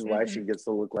time, which is why she gets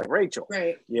to look like Rachel.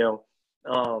 Right.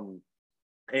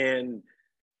 And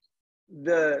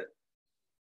the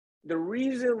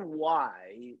reason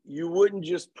why you wouldn't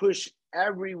just push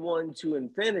everyone to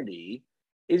infinity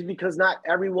is because not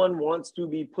everyone wants to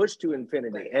be pushed to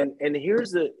infinity. Right. And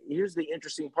here's the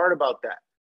interesting part about that.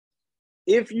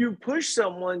 If you push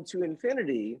someone to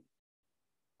infinity,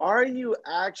 are you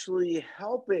actually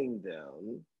helping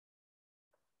them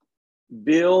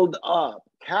build up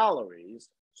calories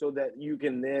so that you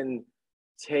can then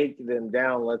take them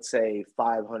down, let's say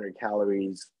 500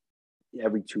 calories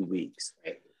every 2 weeks?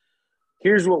 Right.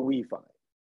 Here's what we find.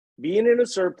 Being in a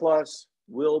surplus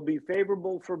will be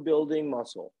favorable for building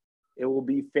muscle. It will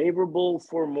be favorable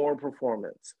for more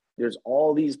performance. There's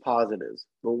all these positives.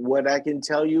 But what I can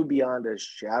tell you beyond a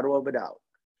shadow of a doubt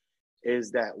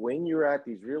is that when you're at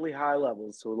these really high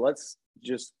levels, so let's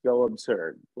just go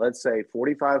absurd. Let's say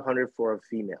 4,500 for a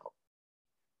female.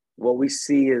 What we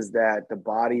see is that the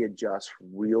body adjusts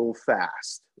real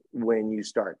fast when you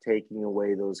start taking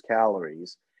away those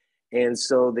calories. And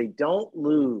so they don't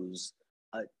lose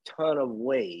a ton of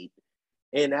weight.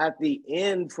 And at the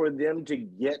end, for them to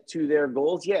get to their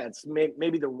goals, it's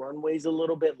maybe the runway's a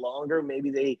little bit longer. Maybe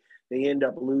they end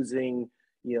up losing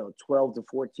 12 to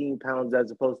 14 pounds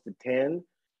as opposed to 10.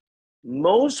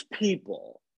 Most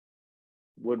people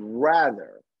would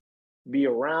rather be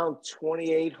around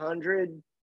 2,800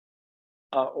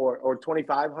 or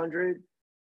 2,500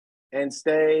 and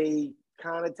stay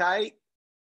kind of tight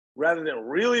rather than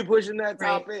really pushing that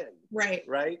top end.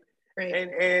 Right.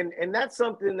 And that's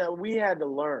something that we had to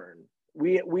learn.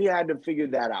 We had to figure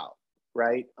that out,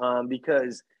 right?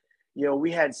 Because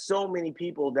we had so many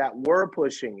people that were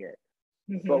pushing it.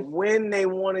 But when they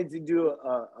wanted to do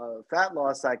a fat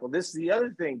loss cycle, this is the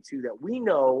other thing too that we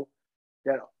know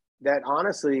that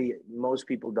honestly most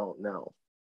people don't know.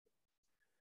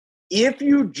 If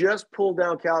you just pull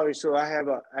down calories, so I have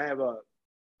a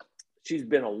she's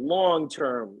been a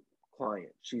long-term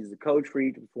client. She's the coach for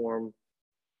Eat to Perform,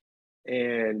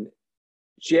 and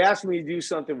she asked me to do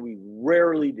something we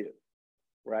rarely do,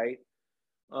 right?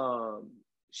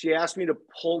 She asked me to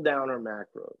pull down her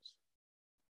macros.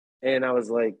 And I was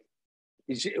like,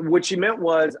 what she meant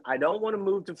was, I don't want to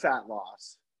move to fat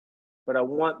loss, but I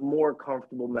want more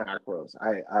comfortable macros.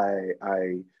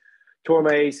 I tore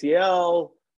my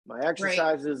ACL, my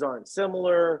exercises aren't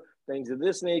similar, things of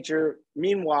this nature.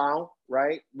 Meanwhile,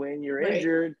 right, when you're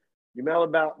injured, your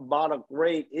metabolic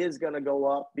rate is going to go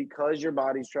up because your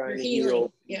body's trying to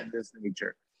heal this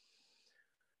nature.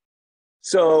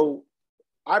 So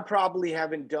I probably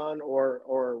haven't done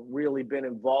or really been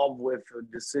involved with a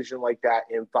decision like that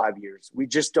in 5 years. We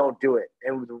just don't do it.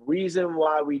 And the reason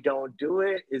why we don't do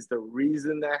it is the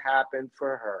reason that happened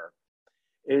for her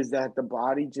is that the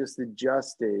body just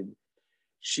adjusted.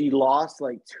 She lost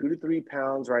like 2 to 3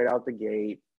 pounds right out the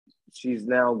gate. She's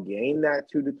now gained that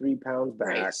 2 to 3 pounds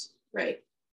back. Right.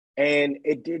 And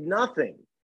it did nothing.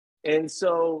 And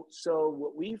so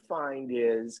what we find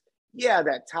is yeah,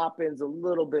 that top end's a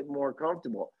little bit more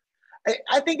comfortable.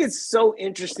 I think it's so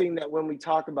interesting that when we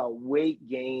talk about weight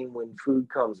gain when food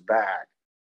comes back,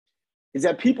 is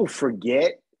that people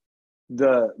forget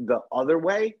the other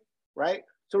way, right?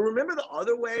 So remember the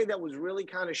other way that was really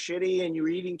kind of shitty and you were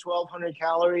eating 1,200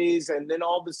 calories and then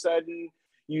all of a sudden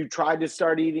you tried to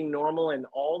start eating normal and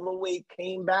all the weight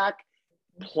came back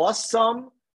plus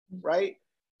some, right?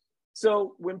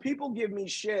 So when people give me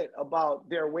shit about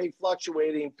their weight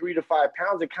fluctuating 3 to 5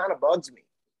 pounds, it kind of bugs me,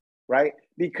 right?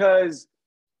 Because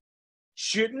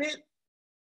shouldn't it?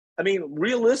 I mean,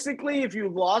 realistically, if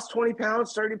you've lost 20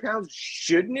 pounds, 30 pounds,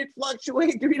 shouldn't it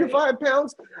fluctuate 3 to 5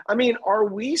 pounds? I mean, are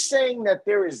we saying that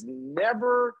there is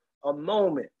never a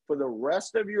moment for the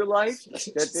rest of your life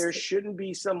that there shouldn't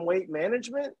be some weight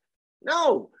management?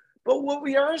 No. But what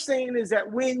we are saying is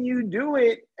that when you do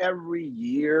it every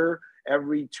year,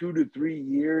 every 2 to 3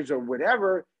 years or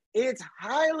whatever, it's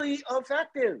highly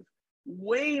effective,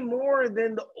 way more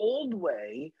than the old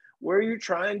way where you're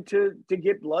trying to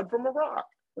get blood from a rock.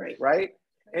 Right.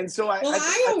 And so I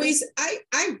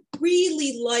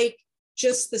really like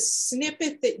just the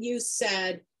snippet that you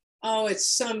said, oh, it's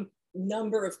some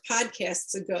number of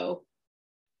podcasts ago.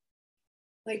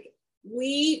 Like,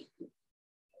 wouldn't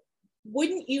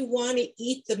you want to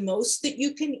eat the most that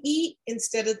you can eat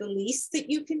instead of the least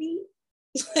that you can eat?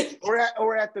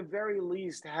 or at the very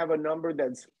least have a number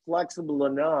that's flexible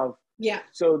enough,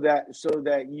 so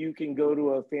that you can go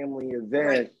to a family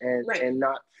event and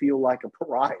not feel like a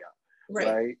pariah,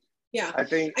 right? Yeah, I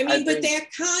mean, but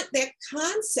that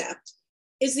concept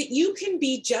is that you can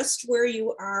be just where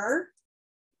you are,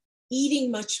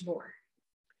 eating much more,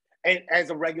 and as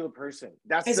a regular person,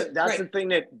 that's the thing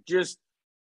that just,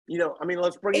 I mean,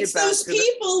 let's bring it back. It's those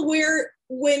people where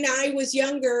when I was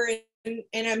younger, and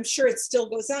I'm sure it still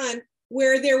goes on,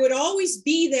 where there would always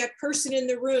be that person in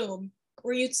the room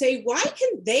where you'd say, why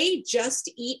can they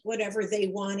just eat whatever they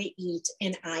want to eat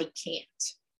and I can't?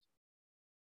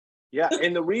 Yeah,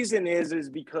 and the reason is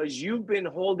because you've been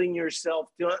holding yourself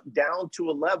down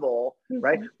to a level,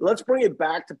 right? Let's bring it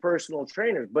back to personal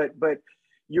trainers, but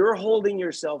you're holding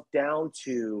yourself down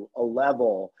to a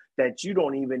level that you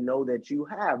don't even know that you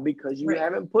have because you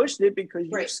haven't pushed it because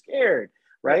you're scared,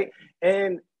 right?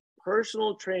 And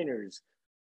personal trainers,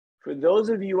 for those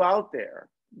of you out there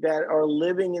that are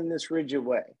living in this rigid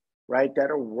way, right?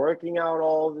 That are working out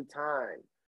all the time,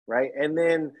 right? And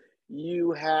then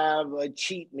you have a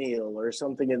cheat meal or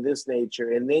something of this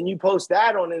nature, and then you post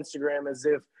that on Instagram as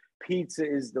if pizza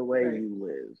is the way you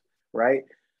live, right?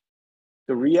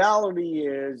 The reality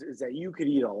is that you could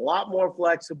eat a lot more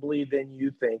flexibly than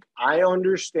you think. I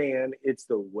understand it's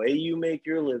the way you make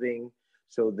your living,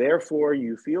 so therefore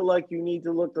you feel like you need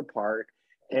to look the part,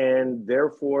 and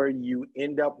therefore you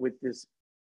end up with this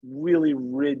really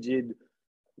rigid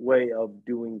way of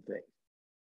doing things.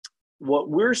 What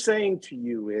we're saying to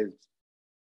you is,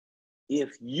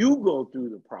 if you go through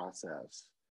the process,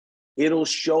 it'll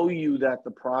show you that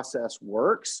the process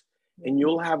works and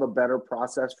you'll have a better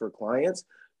process for clients.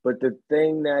 But the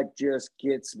thing that just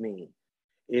gets me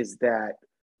is that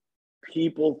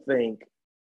people think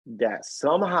that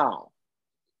somehow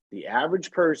the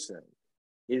average person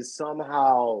is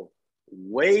somehow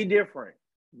way different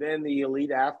than the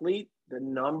elite athlete. The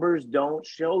numbers don't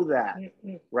show that,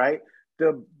 right?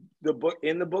 The book,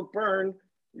 in the book Burn,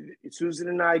 Susan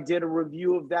and I did a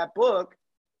review of that book.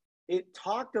 It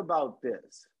talked about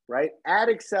this, right? At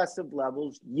excessive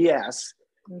levels, yes,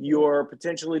 you're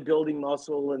potentially building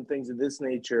muscle and things of this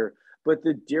nature, but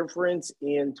the difference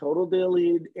in total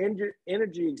daily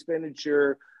energy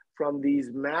expenditure from these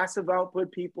massive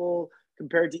output people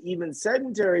compared to even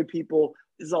sedentary people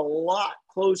is a lot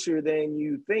closer than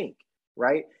you think,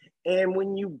 right? And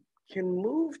when you can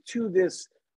move to this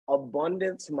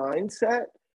abundance mindset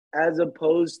as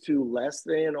opposed to less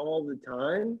than all the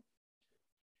time,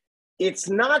 it's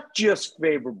not just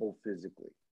favorable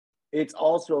physically, it's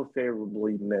also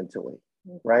favorably mentally,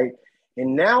 right?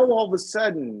 And now all of a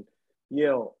sudden,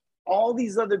 all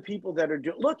these other people that are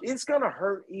doing, look, it's going to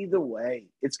hurt either way.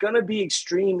 It's going to be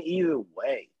extreme either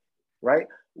way, right?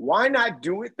 Why not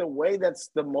do it the way that's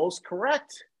the most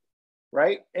correct,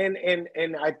 right? And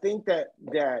I think that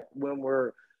when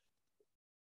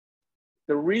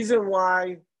the reason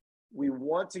why we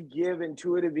want to give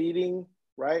intuitive eating,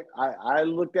 right? I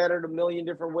looked at it a million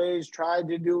different ways, tried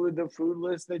to do with the food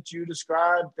list that you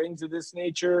described, things of this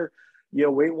nature.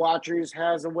 Weight Watchers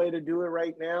has a way to do it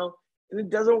right now, and it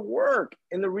doesn't work.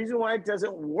 And the reason why it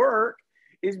doesn't work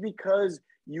is because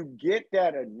you get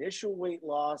that initial weight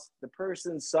loss, the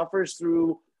person suffers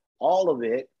through all of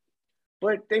it,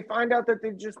 but they find out that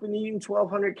they've just been eating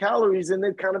 1,200 calories and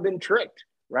they've kind of been tricked,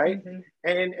 right?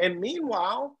 And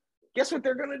meanwhile, guess what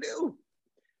they're going to do?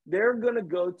 They're going to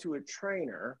go to a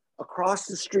trainer across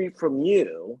the street from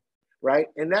you, right?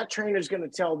 And that trainer is going to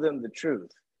tell them the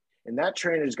truth. And that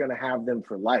trainer is going to have them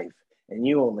for life. And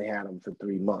you only had them for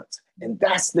 3 months. And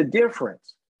that's the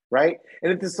difference, right?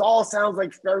 And if this all sounds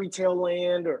like fairy tale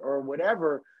land or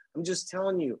whatever, I'm just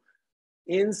telling you,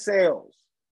 in sales,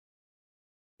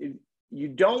 you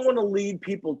don't want to lead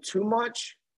people too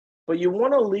much, but you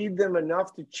want to lead them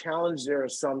enough to challenge their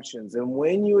assumptions. And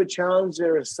when you challenge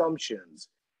their assumptions,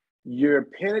 you're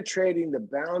penetrating the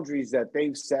boundaries that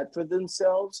they've set for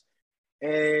themselves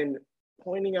and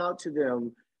pointing out to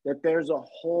them that there's a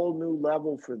whole new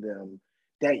level for them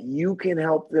that you can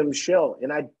help them show.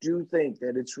 And I do think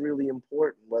that it's really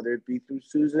important, whether it be through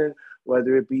Susan,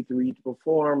 whether it be through Eat to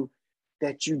Perform,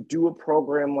 that you do a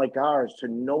program like ours to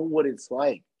know what it's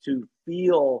like, to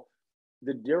feel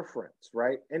the difference,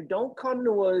 right? And don't come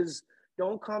to us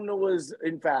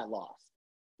in fat loss.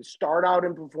 Start out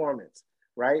in performance,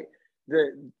 right?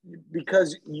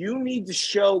 Because you need to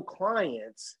show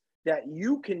clients that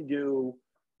you can do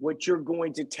what you're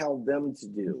going to tell them to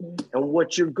do. And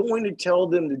what you're going to tell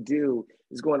them to do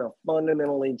is going to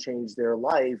fundamentally change their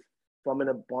life from an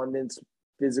abundance,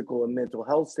 physical and mental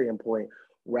health standpoint,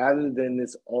 rather than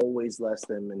this always less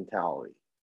than mentality.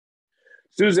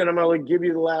 Susan, I'm going to give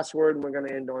you the last word, and we're going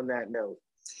to end on that note.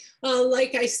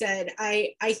 Like I said,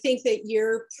 I think that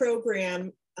your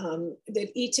program,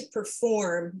 that Eat to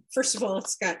Perform, first of all,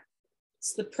 it's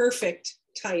the perfect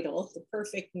title, the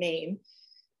perfect name.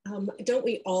 Don't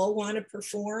we all want to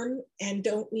perform? And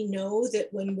don't we know that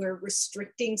when we're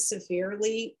restricting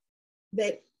severely,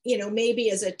 that, maybe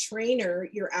as a trainer,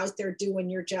 you're out there doing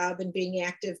your job and being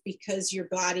active because your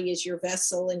body is your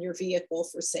vessel and your vehicle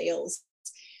for sales.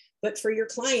 But for your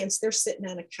clients, they're sitting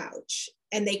on a couch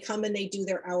and they come and they do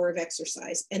their hour of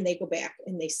exercise and they go back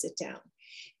and they sit down.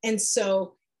 And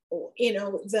so,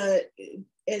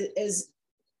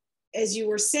 as you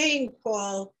were saying,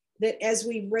 Paul, that as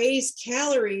we raise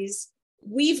calories,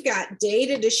 we've got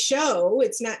data to show,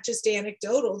 it's not just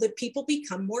anecdotal, that people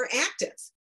become more active.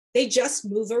 They just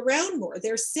move around more.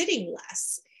 They're sitting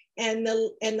less. And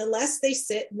the less they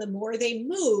sit and the more they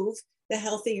move, the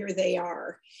healthier they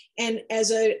are. And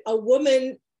as a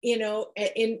woman, in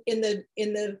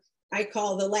the I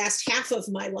call the last half of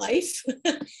my life,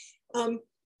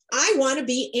 I want to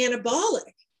be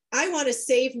anabolic. I want to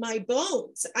save my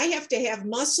bones. I have to have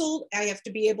muscle. I have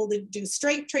to be able to do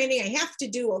strength training. I have to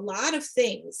do a lot of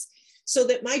things so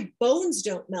that my bones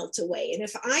don't melt away. And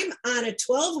if I'm on a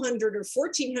 1,200 or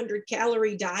 1,400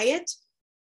 calorie diet,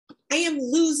 I am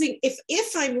losing,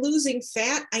 if I'm losing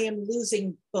fat, I am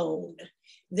losing bone.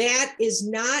 That is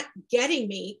not getting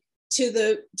me to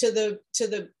the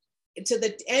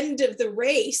end of the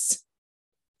race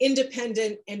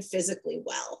independent and physically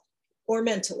well or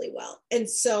mentally well. And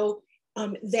so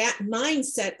that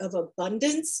mindset of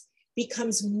abundance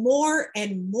becomes more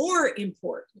and more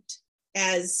important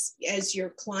as your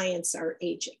clients are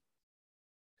aging.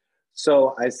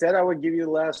 So I said I would give you the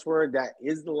last word. That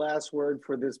is the last word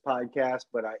for this podcast,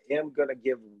 but I am going to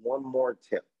give one more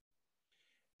tip.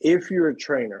 If you're a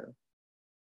trainer,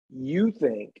 you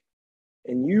think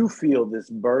and you feel this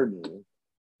burden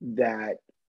that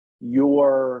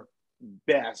your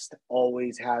best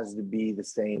always has to be the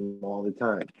same all the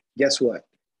time. Guess what?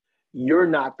 You're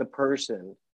not the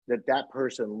person that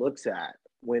person looks at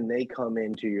when they come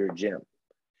into your gym.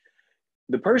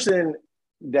 The person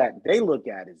that they look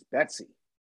at is Betsy.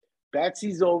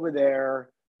 Betsy's over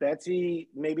there. Betsy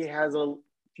maybe has a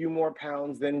few more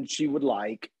pounds than she would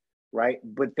like, right?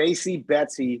 But they see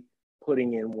Betsy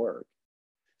putting in work.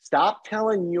 Stop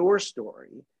telling your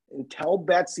story and tell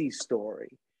Betsy's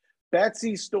story.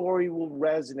 Betsy's story will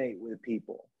resonate with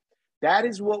people. That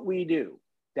is what we do.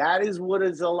 That is what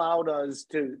has allowed us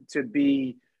to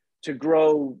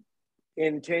grow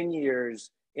in 10 years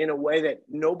in a way that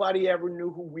nobody ever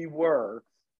knew who we were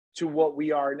to what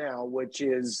we are now, which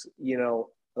is,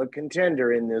 a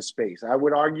contender in this space. I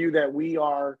would argue that we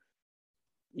are,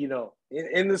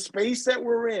 in the space that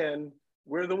we're in,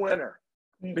 we're the winner.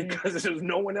 Because there's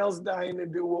no one else dying to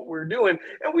do what we're doing.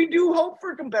 And we do hope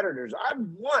for competitors. I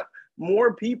want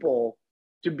more people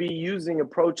to be using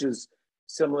approaches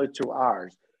similar to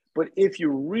ours. But if you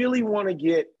really want to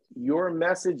get your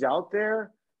message out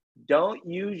there, don't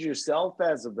use yourself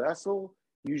as a vessel,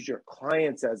 use your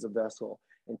clients as a vessel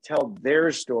and tell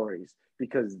their stories,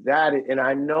 because and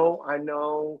I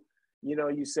know,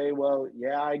 you say, well,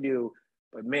 yeah, I do.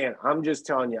 But man, I'm just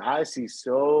telling you, I see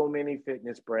so many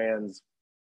fitness brands.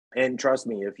 And trust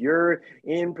me, if you're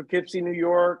in Poughkeepsie, New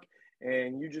York,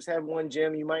 and you just have one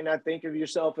gym, you might not think of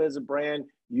yourself as a brand.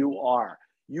 You are.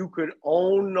 You could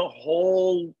own the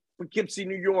whole Poughkeepsie,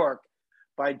 New York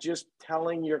by just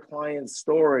telling your clients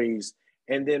stories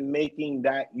and then making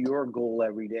that your goal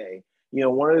every day. You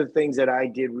know, one of the things that I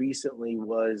did recently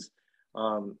was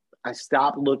I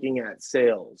stopped looking at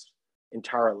sales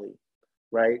entirely,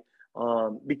 right?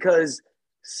 Because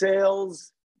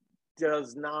sales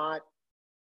does not,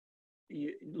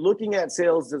 looking at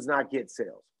sales does not get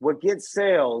sales. What gets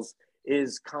sales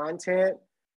is content,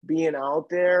 being out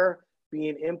there,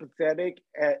 being empathetic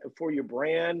for your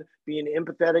brand, being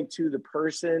empathetic to the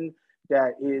person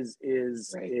that is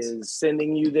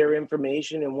sending you their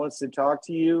information and wants to talk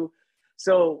to you.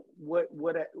 So what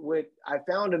I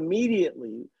found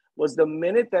immediately was the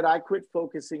minute that I quit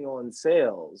focusing on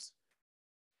sales,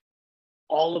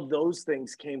 all of those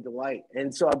things came to light.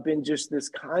 And so I've been just this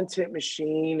content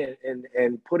machine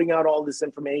and putting out all this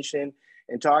information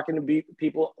and talking to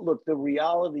people. Look, the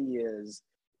reality is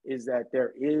that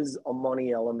there is a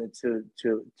money element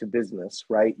to business,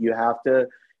 right? You have to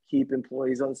keep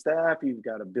employees on staff. You've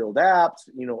got to build apps,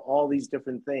 you know, all these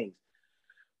different things.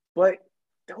 But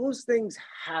those things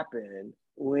happen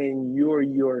when you're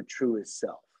your truest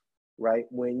self, right?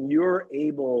 When you're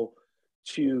able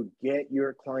to get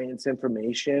your clients'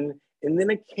 information and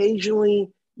then occasionally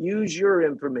use your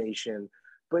information,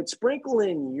 but sprinkle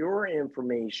in your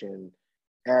information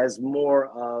as more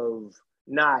of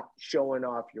not showing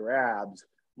off your abs,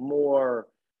 more,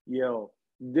 you know,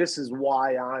 this is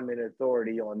why I'm an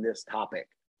authority on this topic,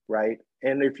 right?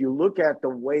 And if you look at the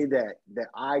way that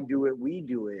I do it, we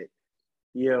do it,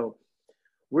 you know,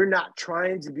 we're not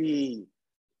trying to be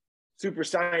super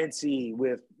sciencey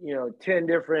with, you know, 10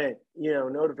 different, you know,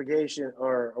 notification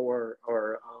or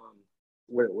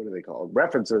what are they called?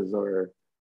 References or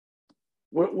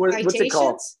what's it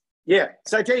called? Yeah,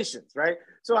 citations, right?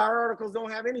 So our articles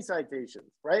don't have any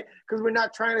citations, right? Because we're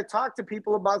not trying to talk to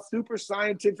people about super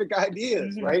scientific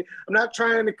ideas, right? I'm not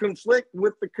trying to conflict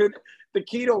with the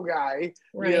keto guy,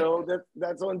 you know,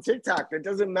 that's on TikTok. That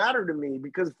doesn't matter to me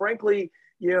because frankly,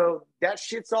 you know, that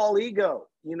shit's all ego.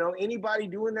 You know, anybody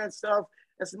doing that stuff,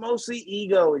 that's mostly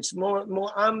ego. It's more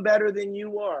I'm better than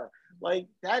you are. Like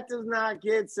that does not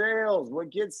get sales.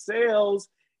 What gets sales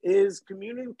is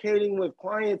communicating with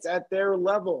clients at their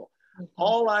level.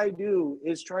 All I do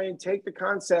is try and take the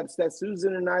concepts that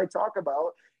Susan and I talk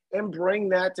about and bring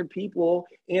that to people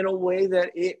in a way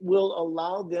that it will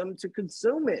allow them to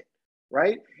consume it,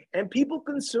 right? And people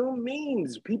consume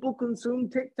memes, people consume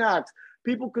TikToks,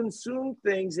 people consume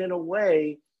things in a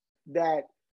way that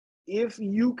if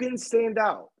you can stand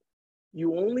out,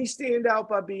 you only stand out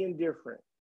by being different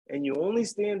and you only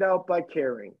stand out by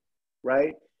caring,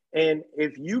 right? And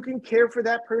if you can care for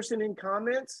that person in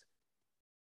comments,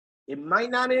 it might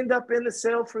not end up in a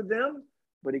sale for them,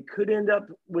 but it could end up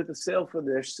with a sale for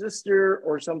their sister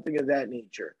or something of that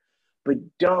nature. But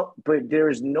there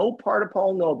is no part of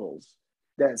Paul Nobles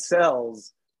that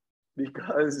sells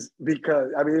because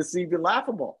I mean, it's even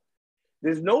laughable.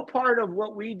 There's no part of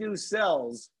what we do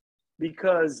sells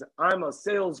because I'm a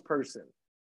salesperson.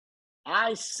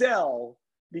 I sell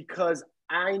because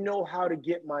I know how to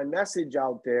get my message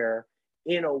out there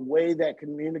in a way that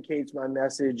communicates my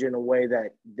message in a way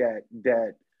that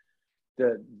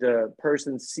the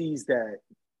person sees that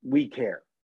we care,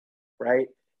 right?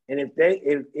 And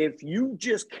if you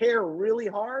just care really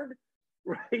hard,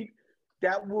 right,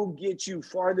 that will get you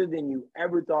farther than you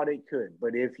ever thought it could.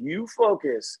 But if you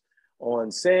focus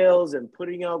on sales and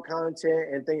putting out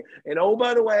content and things, and oh,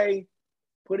 by the way,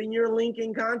 putting your link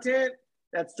in content,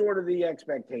 that's sort of the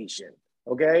expectation,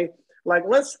 okay? Like,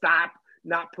 let's stop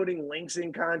not putting links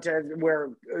in content where,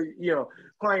 you know,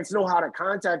 clients know how to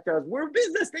contact us. We're a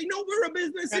business. They know we're a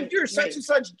business. If you're such and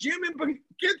such gym in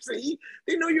Poughkeepsie,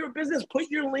 they know you're a business. Put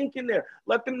your link in there.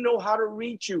 Let them know how to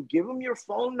reach you. Give them your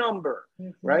phone number,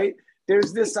 right?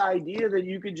 There's this idea that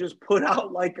you could just put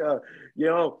out like a, you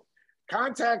know,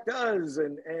 contact us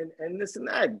and this and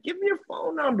that. Give me your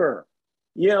phone number.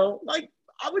 You know, like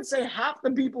I would say half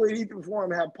the people at Ether Forum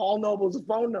have Paul Noble's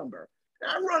phone number.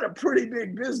 I run a pretty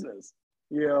big business,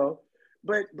 you know,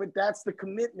 but that's the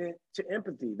commitment to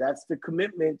empathy. That's the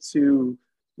commitment to,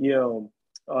 you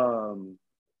know,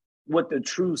 what the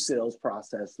true sales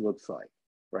process looks like,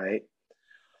 right?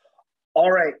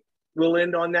 All right, we'll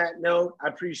end on that note. I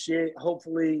appreciate,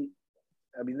 hopefully,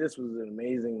 I mean, this was an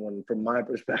amazing one from my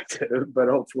perspective, but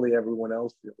hopefully everyone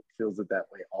else feels it that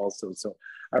way also. So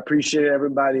I appreciate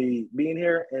everybody being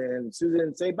here. And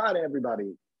Susan, say bye to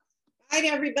everybody. Bye to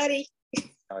everybody.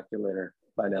 Talk to you later.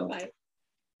 Bye now. Bye.